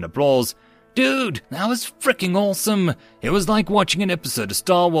cheers and applause. "Dude, that was fricking awesome! It was like watching an episode of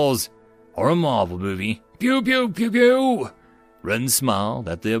Star Wars. Or a Marvel movie. Pew pew pew pew!" Rin smiled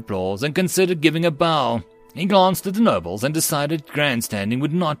at the applause and considered giving a bow. He glanced at the nobles and decided grandstanding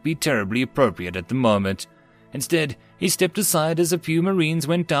would not be terribly appropriate at the moment. Instead, he stepped aside as a few Marines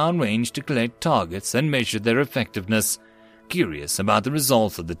went downrange to collect targets and measure their effectiveness. Curious about the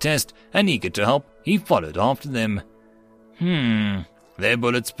results of the test and eager to help, he followed after them. Their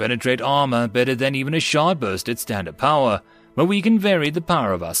bullets penetrate armor better than even a shard burst at standard power, but we can vary the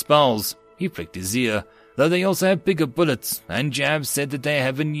power of our spells. He flicked his ear, though they also have bigger bullets, and Jav said that they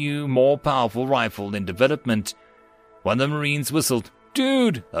have a new, more powerful rifle in development. One of the Marines whistled.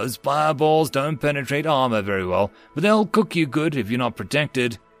 "Dude, those fireballs don't penetrate armor very well, but they'll cook you good if you're not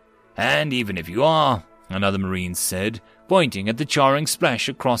protected." "And even if you are," another Marine said, pointing at the charring splash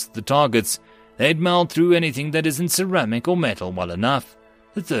across the targets, "they'd melt through anything that isn't ceramic or metal well enough."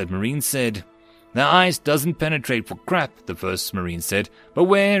 The third Marine said. "The ice doesn't penetrate for crap," the first Marine said, "but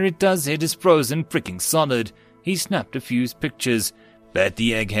where it does hit is frozen fricking solid." He snapped a few pictures. "Bet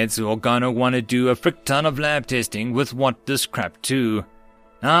the eggheads are gonna want to do a frick ton of lab testing with what this crap too.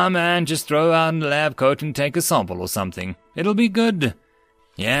 Ah man, just throw out a lab coat and take a sample or something. It'll be good."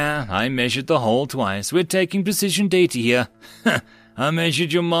 "Yeah, I measured the hole twice. We're taking precision data here." "I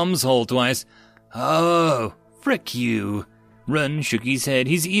measured your mum's hole twice." "Oh, frick you." Run shook his head,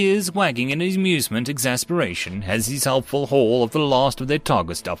 his ears wagging in amusement exasperation as his helpful haul of the last of their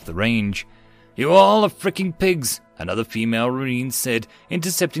targets off the range. "You all are fricking pigs," another female Marine said,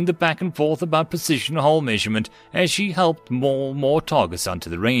 intercepting the back and forth about precision hole measurement as she helped more targets onto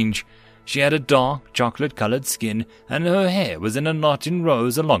the range. She had a dark, chocolate-colored skin, and her hair was in a knot in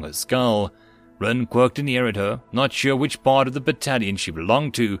rows along her skull. Run quirked an ear at her, not sure which part of the battalion she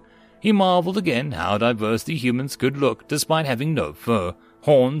belonged to. He marveled again how diverse the humans could look despite having no fur,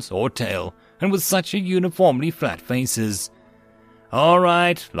 horns, or tail, and with such a uniformly flat faces. "All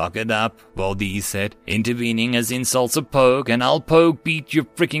right, lock it up," Valdez said, intervening as insults of Pogue and "I'll Pogue beat your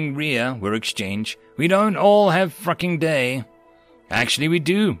fricking rear" were exchanged. "We don't all have fricking day." "Actually we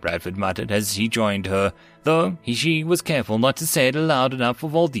do," Bradford muttered as he joined her, though she was careful not to say it loud enough for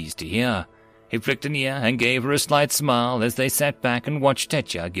Valdez to hear. He flicked an ear and gave her a slight smile as they sat back and watched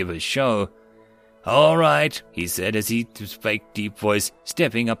Tetya give her show. "All right," he said as he, his fake deep voice,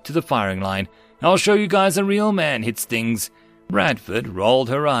 stepping up to the firing line. "I'll show you guys a real man hits things." Bradford rolled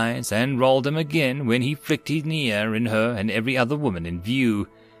her eyes and rolled them again when he flicked his ear in her and every other woman in view.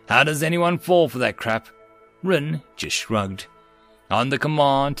 "How does anyone fall for that crap?" Rin just shrugged. On the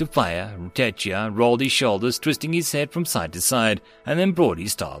command to fire, Tetya rolled his shoulders, twisting his head from side to side, and then brought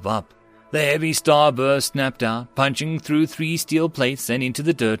his staff up. The heavy starburst snapped out, punching through 3 steel plates and into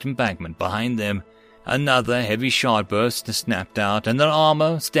the dirt embankment behind them. Another heavy shot burst snapped out, and the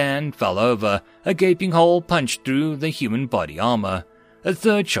armor stand fell over. A gaping hole punched through the human body armor. A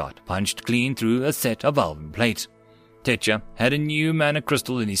third shot punched clean through a set of alvin plate. Tetya had a new mana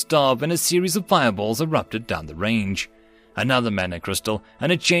crystal in his staff, and a series of fireballs erupted down the range. Another mana crystal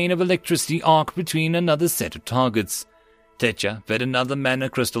and a chain of electricity arced between another set of targets. Tetya fed another mana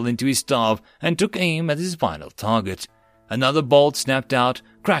crystal into his staff and took aim at his final target. Another bolt snapped out,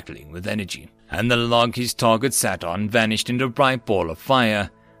 crackling with energy, and the log his target sat on vanished into a bright ball of fire.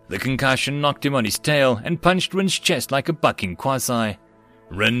 The concussion knocked him on his tail and punched Rin's chest like a bucking quasi.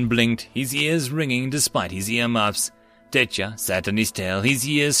 Rin blinked, his ears ringing despite his earmuffs. Tetya sat on his tail, his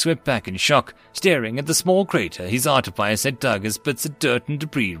ears swept back in shock, staring at the small crater his artifice had dug as bits of dirt and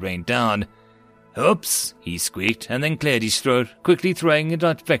debris rained down. "Oops," he squeaked, and then cleared his throat, quickly throwing an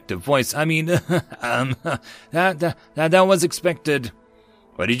effective voice. That was expected."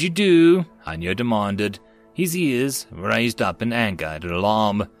 "What did you do?" Anya demanded, his ears raised up in anger and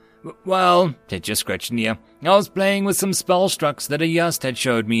alarm. "Well," Tetya scratched an ear, "I was playing with some spell structs that a Yust had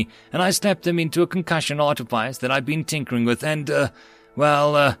showed me, and I snapped them into a concussion artifice that I'd been tinkering with, and,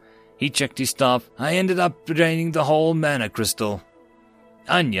 he checked his staff. I ended up draining the whole mana crystal."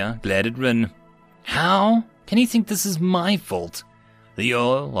 Anya glared at Rin. "How can he think this is my fault?" The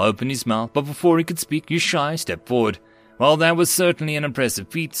Earl opened his mouth, but before he could speak, Yushai stepped forward. "Well, that was certainly an impressive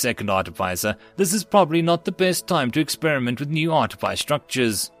feat, Second Artificer. This is probably not the best time to experiment with new artifice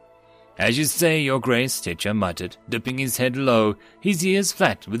structures." "As you say, Your Grace," Tetya muttered, dipping his head low, his ears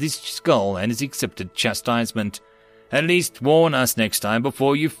flat with his skull and his accepted chastisement. "At least warn us next time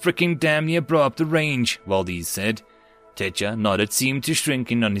before you fricking damn near blow up the range," Valdez said. Tetya nodded, seemed to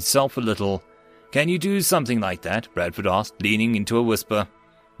shrink in on himself a little. "Can you do something like that?" Bradford asked, leaning into a whisper.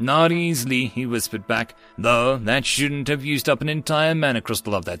 "Not easily," he whispered back, "though that shouldn't have used up an entire mana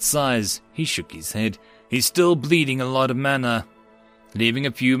crystal of that size." He shook his head. "He's still bleeding a lot of mana." Leaving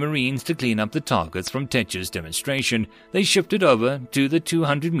a few Marines to clean up the targets from Tetya's demonstration, they shifted over to the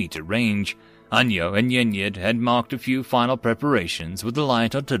 200-meter range. Anyo and Yenyed had marked a few final preparations with the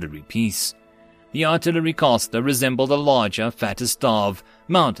light artillery piece. The artillery caster resembled a larger, fatter staff,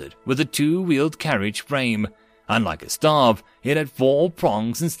 mounted with a 2-wheeled carriage frame. Unlike a staff, it had 4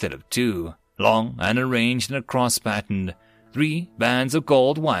 prongs instead of 2, long and arranged in a cross pattern. 3 bands of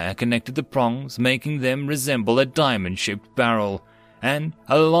gold wire connected the prongs, making them resemble a diamond-shaped barrel, and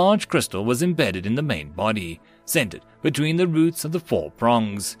a large crystal was embedded in the main body, centered between the roots of the 4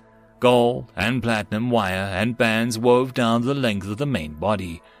 prongs. Gold and platinum wire and bands wove down the length of the main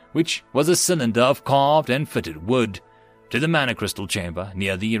body, which was a cylinder of carved and fitted wood, to the mana crystal chamber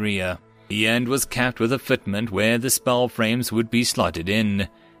near the rear. The end was capped with a fitment where the spell frames would be slotted in,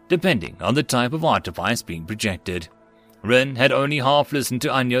 depending on the type of artifice being projected. Rin had only half listened to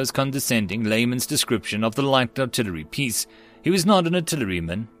Anyo's condescending layman's description of the light artillery piece. He was not an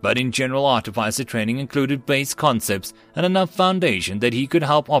artilleryman, but in general artificer training included base concepts and enough foundation that he could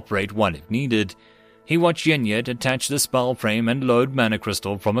help operate one if needed. He watched Yenyed attach the spell frame and load mana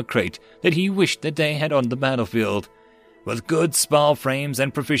crystal from a crate that he wished that they had on the battlefield. With good spell frames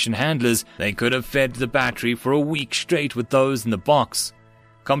and proficient handlers, they could have fed the battery for a week straight with those in the box.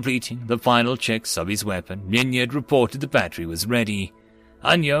 Completing the final checks of his weapon, Yenyed reported the battery was ready.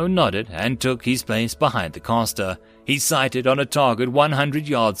 Anyo nodded and took his place behind the caster, He sighted on a target 100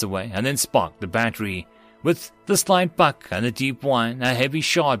 yards away and then sparked the battery. With the slight buck and the deep whine, a heavy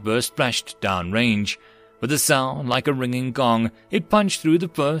shot burst flashed downrange. With a sound like a ringing gong, it punched through the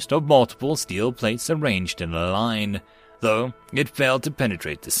first of multiple steel plates arranged in a line, though it failed to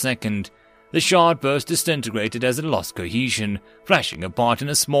penetrate the second. The shot burst disintegrated as it lost cohesion, flashing apart in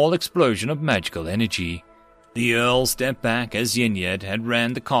a small explosion of magical energy. The Earl stepped back as Yinyed had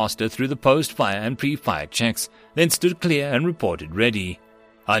ran the caster through the post-fire and pre-fire checks, then stood clear and reported ready.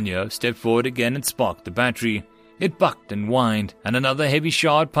 Anyo stepped forward again and sparked the battery. It bucked and whined, and another heavy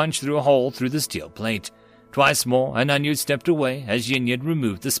shard punched through a hole through the steel plate. Twice more, and Anyo stepped away as Yinyed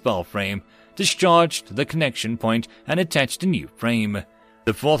removed the spell frame, discharged the connection point, and attached a new frame.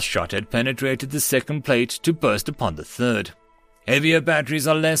 The fourth shot had penetrated the second plate to burst upon the third. Heavier batteries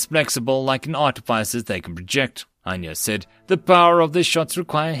are less flexible, like an artificer's they can project, Anya said. The power of the shots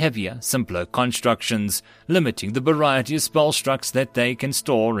require heavier, simpler constructions, limiting the variety of spell structs that they can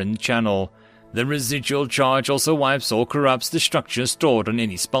store in the channel. The residual charge also wipes or corrupts the structure stored on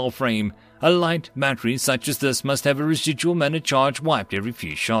any spell frame. A light battery such as this must have a residual mana charge wiped every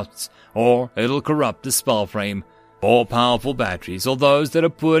few shots, or it'll corrupt the spell frame. More powerful batteries, or those that are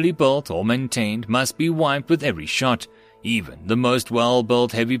poorly built or maintained, must be wiped with every shot. Even the most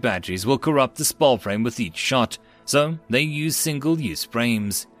well-built heavy batteries will corrupt the spell frame with each shot, so they use single-use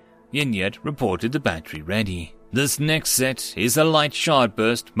frames. Yinyed reported the battery ready. This next set is a light shard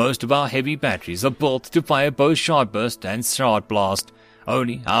burst. Most of our heavy batteries are built to fire both shard burst and shard blast.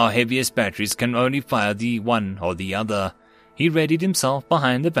 Only our heaviest batteries can only fire the one or the other. He readied himself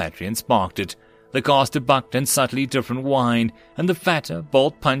behind the battery and sparked it. The caster bucked and subtly different whined, and the fatter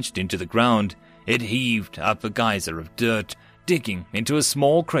bolt punched into the ground. It heaved up a geyser of dirt, digging into a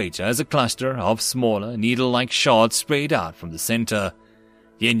small crater as a cluster of smaller, needle-like shards sprayed out from the center.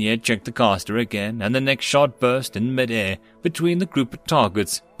 Yinyed checked the caster again, and the next shot burst in midair between the group of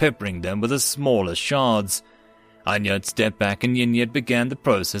targets, peppering them with the smaller shards. Yinyed stepped back, and Yinyed began the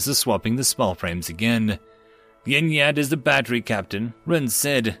process of swapping the spell frames again. Yinyed is the battery captain, Rin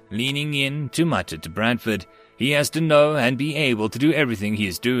said, leaning in to mutter to Bradford. He has to know and be able to do everything he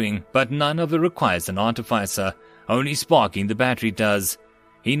is doing, but none of it requires an artificer. Only sparking the battery does.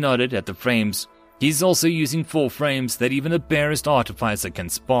 He nodded at the frames. He's also using 4 frames that even the barest artificer can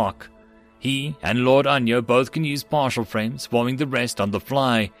spark. He and Lord Anyo both can use partial frames, forming the rest on the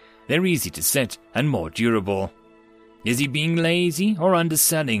fly. They're easy to set and more durable. Is he being lazy or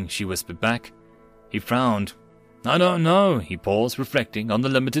underselling? She whispered back. He frowned. I don't know, he paused, reflecting on the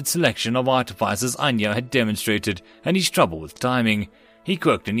limited selection of artificers Anya had demonstrated, and his trouble with timing. He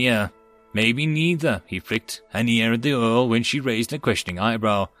quirked an ear. Maybe neither, he flicked an ear at the Earl when she raised a questioning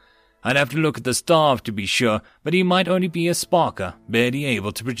eyebrow. I'd have to look at the staff to be sure, but he might only be a sparker, barely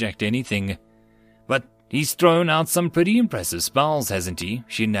able to project anything. But he's thrown out some pretty impressive spells, hasn't he?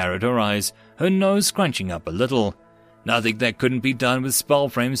 She narrowed her eyes, her nose scrunching up a little. Nothing that couldn't be done with spell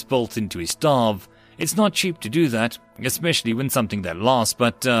frames built into his staff. It's not cheap to do that, especially when something that lasts,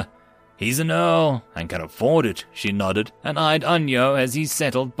 but, he's an Earl and can afford it, she nodded, and eyed Anyo as he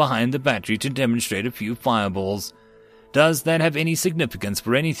settled behind the battery to demonstrate a few fireballs. Does that have any significance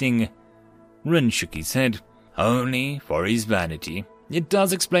for anything? Rin shook his head. Only for his vanity. It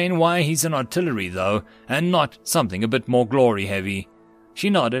does explain why he's an artillery, though, and not something a bit more glory-heavy. She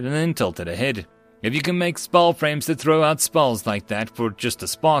nodded and then tilted her head. If you can make spell frames that throw out spells like that for just a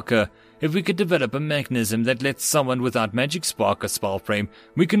sparker, if we could develop a mechanism that lets someone without magic spark a spell frame,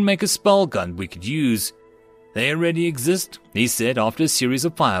 we can make a spell gun we could use. They already exist, he said after a series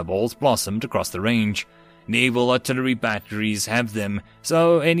of fireballs blossomed across the range. Naval artillery batteries have them,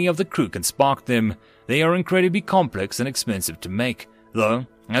 so any of the crew can spark them. They are incredibly complex and expensive to make, though,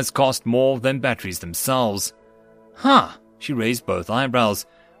 as cost more than batteries themselves. Huh, she raised both eyebrows.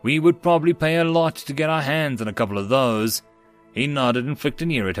 We would probably pay a lot to get our hands on a couple of those. He nodded and flicked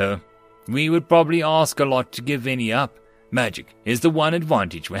an ear at her. We would probably ask a lot to give any up. Magic is the one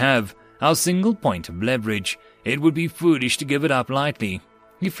advantage we have, our single point of leverage. It would be foolish to give it up lightly.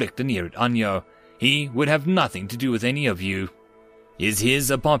 He flicked an ear at Anyo. He would have nothing to do with any of you. Is his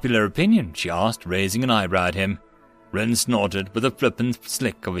a popular opinion? She asked, raising an eyebrow at him. Rin snorted with a flippant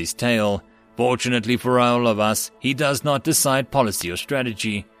slick of his tail. Fortunately for all of us, he does not decide policy or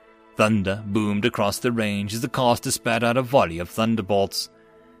strategy. Thunder boomed across the range as the caster spat out a volley of thunderbolts.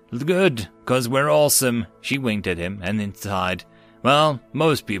 Good, 'cause we're awesome, she winked at him and then sighed. Well,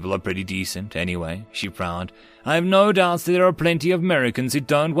 most people are pretty decent, anyway, she frowned. I have no doubts that there are plenty of Americans who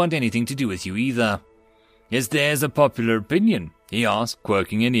don't want anything to do with you either. Is theirs a popular opinion? He asked,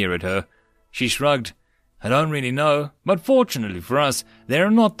 quirking an ear at her. She shrugged. I don't really know, but fortunately for us,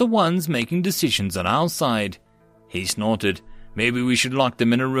 they're not the ones making decisions on our side. He snorted. Maybe we should lock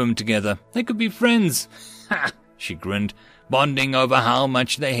them in a room together. They could be friends. Ha! She grinned, bonding over how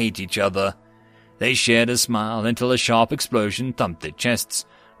much they hate each other. They shared a smile until a sharp explosion thumped their chests.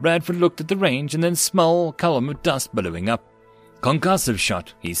 Bradford looked at the range and then small column of dust billowing up. Concussive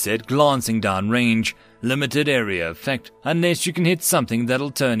shot, he said, glancing down range. Limited area effect, unless you can hit something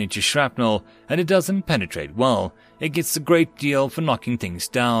that'll turn into shrapnel, and it doesn't penetrate well. It gets a great deal for knocking things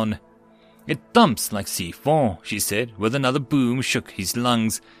down. It thumps like C4, she said, with another boom shook his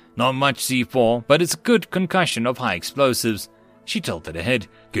lungs. Not much C4, but it's a good concussion of high explosives. She tilted her head.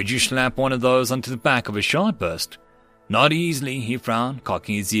 Could you slap one of those onto the back of a shard burst? Not easily, he frowned,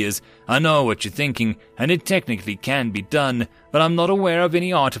 cocking his ears. I know what you're thinking, and it technically can be done, but I'm not aware of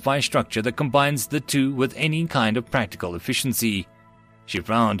any artifice structure that combines the two with any kind of practical efficiency. She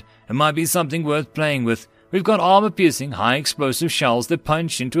frowned. It might be something worth playing with. We've got armor-piercing, high-explosive shells that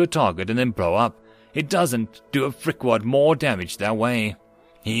punch into a target and then blow up. It doesn't do a frickwad more damage that way.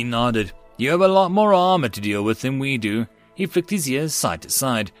 He nodded. You have a lot more armor to deal with than we do. He flicked his ears side to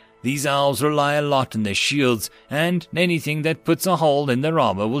side. These elves rely a lot on their shields, and anything that puts a hole in their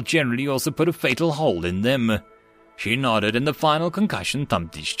armor will generally also put a fatal hole in them. She nodded, and the final concussion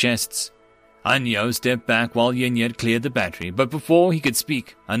thumped his chests. Anyo stepped back while Yin cleared the battery, but before he could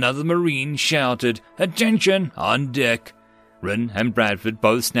speak, another Marine shouted, "Attention! On deck!" Rin and Bradford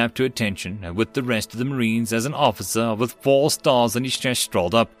both snapped to attention, and with the rest of the Marines as an officer with 4 stars on his chest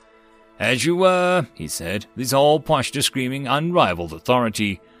strolled up. "As you were," he said, his whole posture screaming unrivaled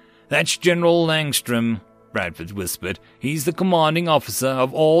authority. "That's General Langstrom," Bradford whispered. "He's the commanding officer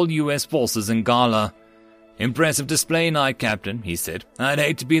of all U.S. forces in Gala." "Impressive display, Knight Captain," he said. "I'd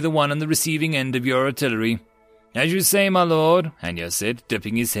hate to be the one on the receiving end of your artillery." "As you say, my lord," Anyo said,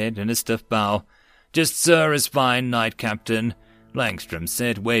 dipping his head in a stiff bow. "Just sir is fine, Knight Captain," Langstrom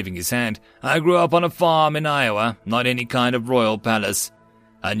said, waving his hand. "I grew up on a farm in Iowa, not any kind of royal palace."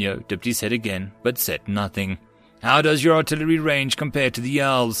 Anyo dipped his head again, but said nothing. "How does your artillery range compare to the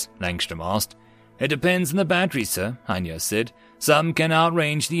elves?" Langstrom asked. "It depends on the battery, sir," Anyo said. "Some can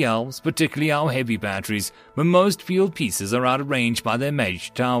outrange the elves, particularly our heavy batteries, but most field pieces are out of range by their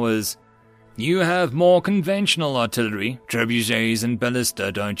mage towers." "You have more conventional artillery, trebuchets and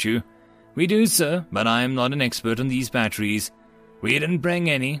ballista, don't you?" "We do, sir, but I am not an expert on these batteries." "We didn't bring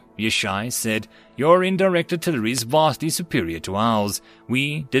any," Yeshai said. "Your indirect artillery is vastly superior to ours.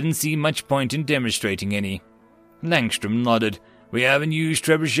 We didn't see much point in demonstrating any." Langstrom nodded. "We haven't used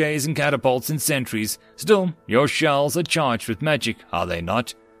trebuchets and catapults in centuries. Still, your shells are charged with magic, are they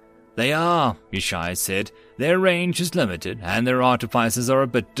not?" "They are," Yeshai said. "Their range is limited, and their artifices are a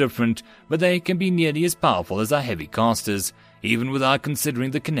bit different, but they can be nearly as powerful as our heavy casters, even without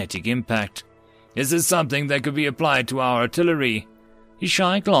considering the kinetic impact." "Is this something that could be applied to our artillery?"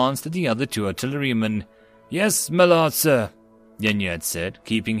 Yeshai glanced at the other 2 artillerymen. "Yes, my lord, sir," Yenyet said,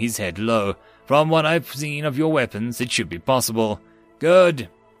 keeping his head low. "From what I've seen of your weapons, it should be possible." "Good.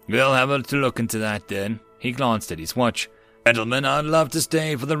 We'll have to look into that then." He glanced at his watch. "Gentlemen, I'd love to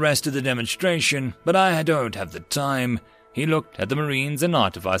stay for the rest of the demonstration, but I don't have the time." He looked at the Marines and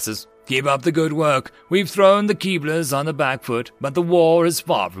artificers. "Keep up the good work. We've thrown the Keeblers on the back foot, but the war is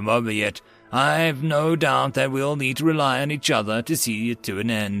far from over yet. I've no doubt that we'll need to rely on each other to see it to an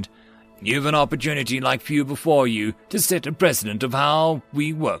end. You've an opportunity like few before you to set a precedent of how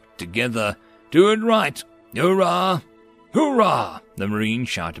we work together. Do it right. Hurrah! Hurrah! The Marine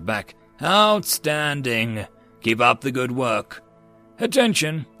shouted back. Outstanding! Keep up the good work.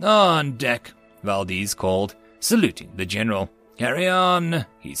 Attention! On deck! Valdez called, saluting the general. Carry on,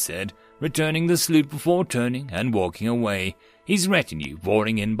 he said, returning the salute before turning and walking away, his retinue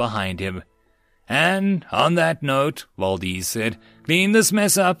roaring in behind him. And, on that note, Valdez said, clean this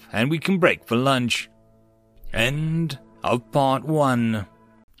mess up and we can break for lunch. End of part 1.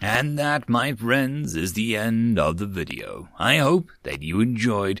 And that, my friends, is the end of the video. I hope that you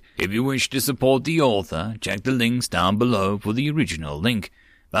enjoyed. If you wish to support the author, check the links down below for the original link.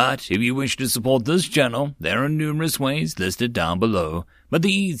 But if you wish to support this channel, there are numerous ways listed down below, but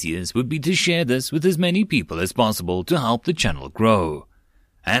the easiest would be to share this with as many people as possible to help the channel grow.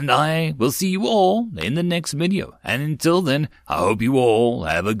 And I will see you all in the next video, and until then, I hope you all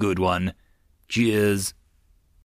have a good one. Cheers.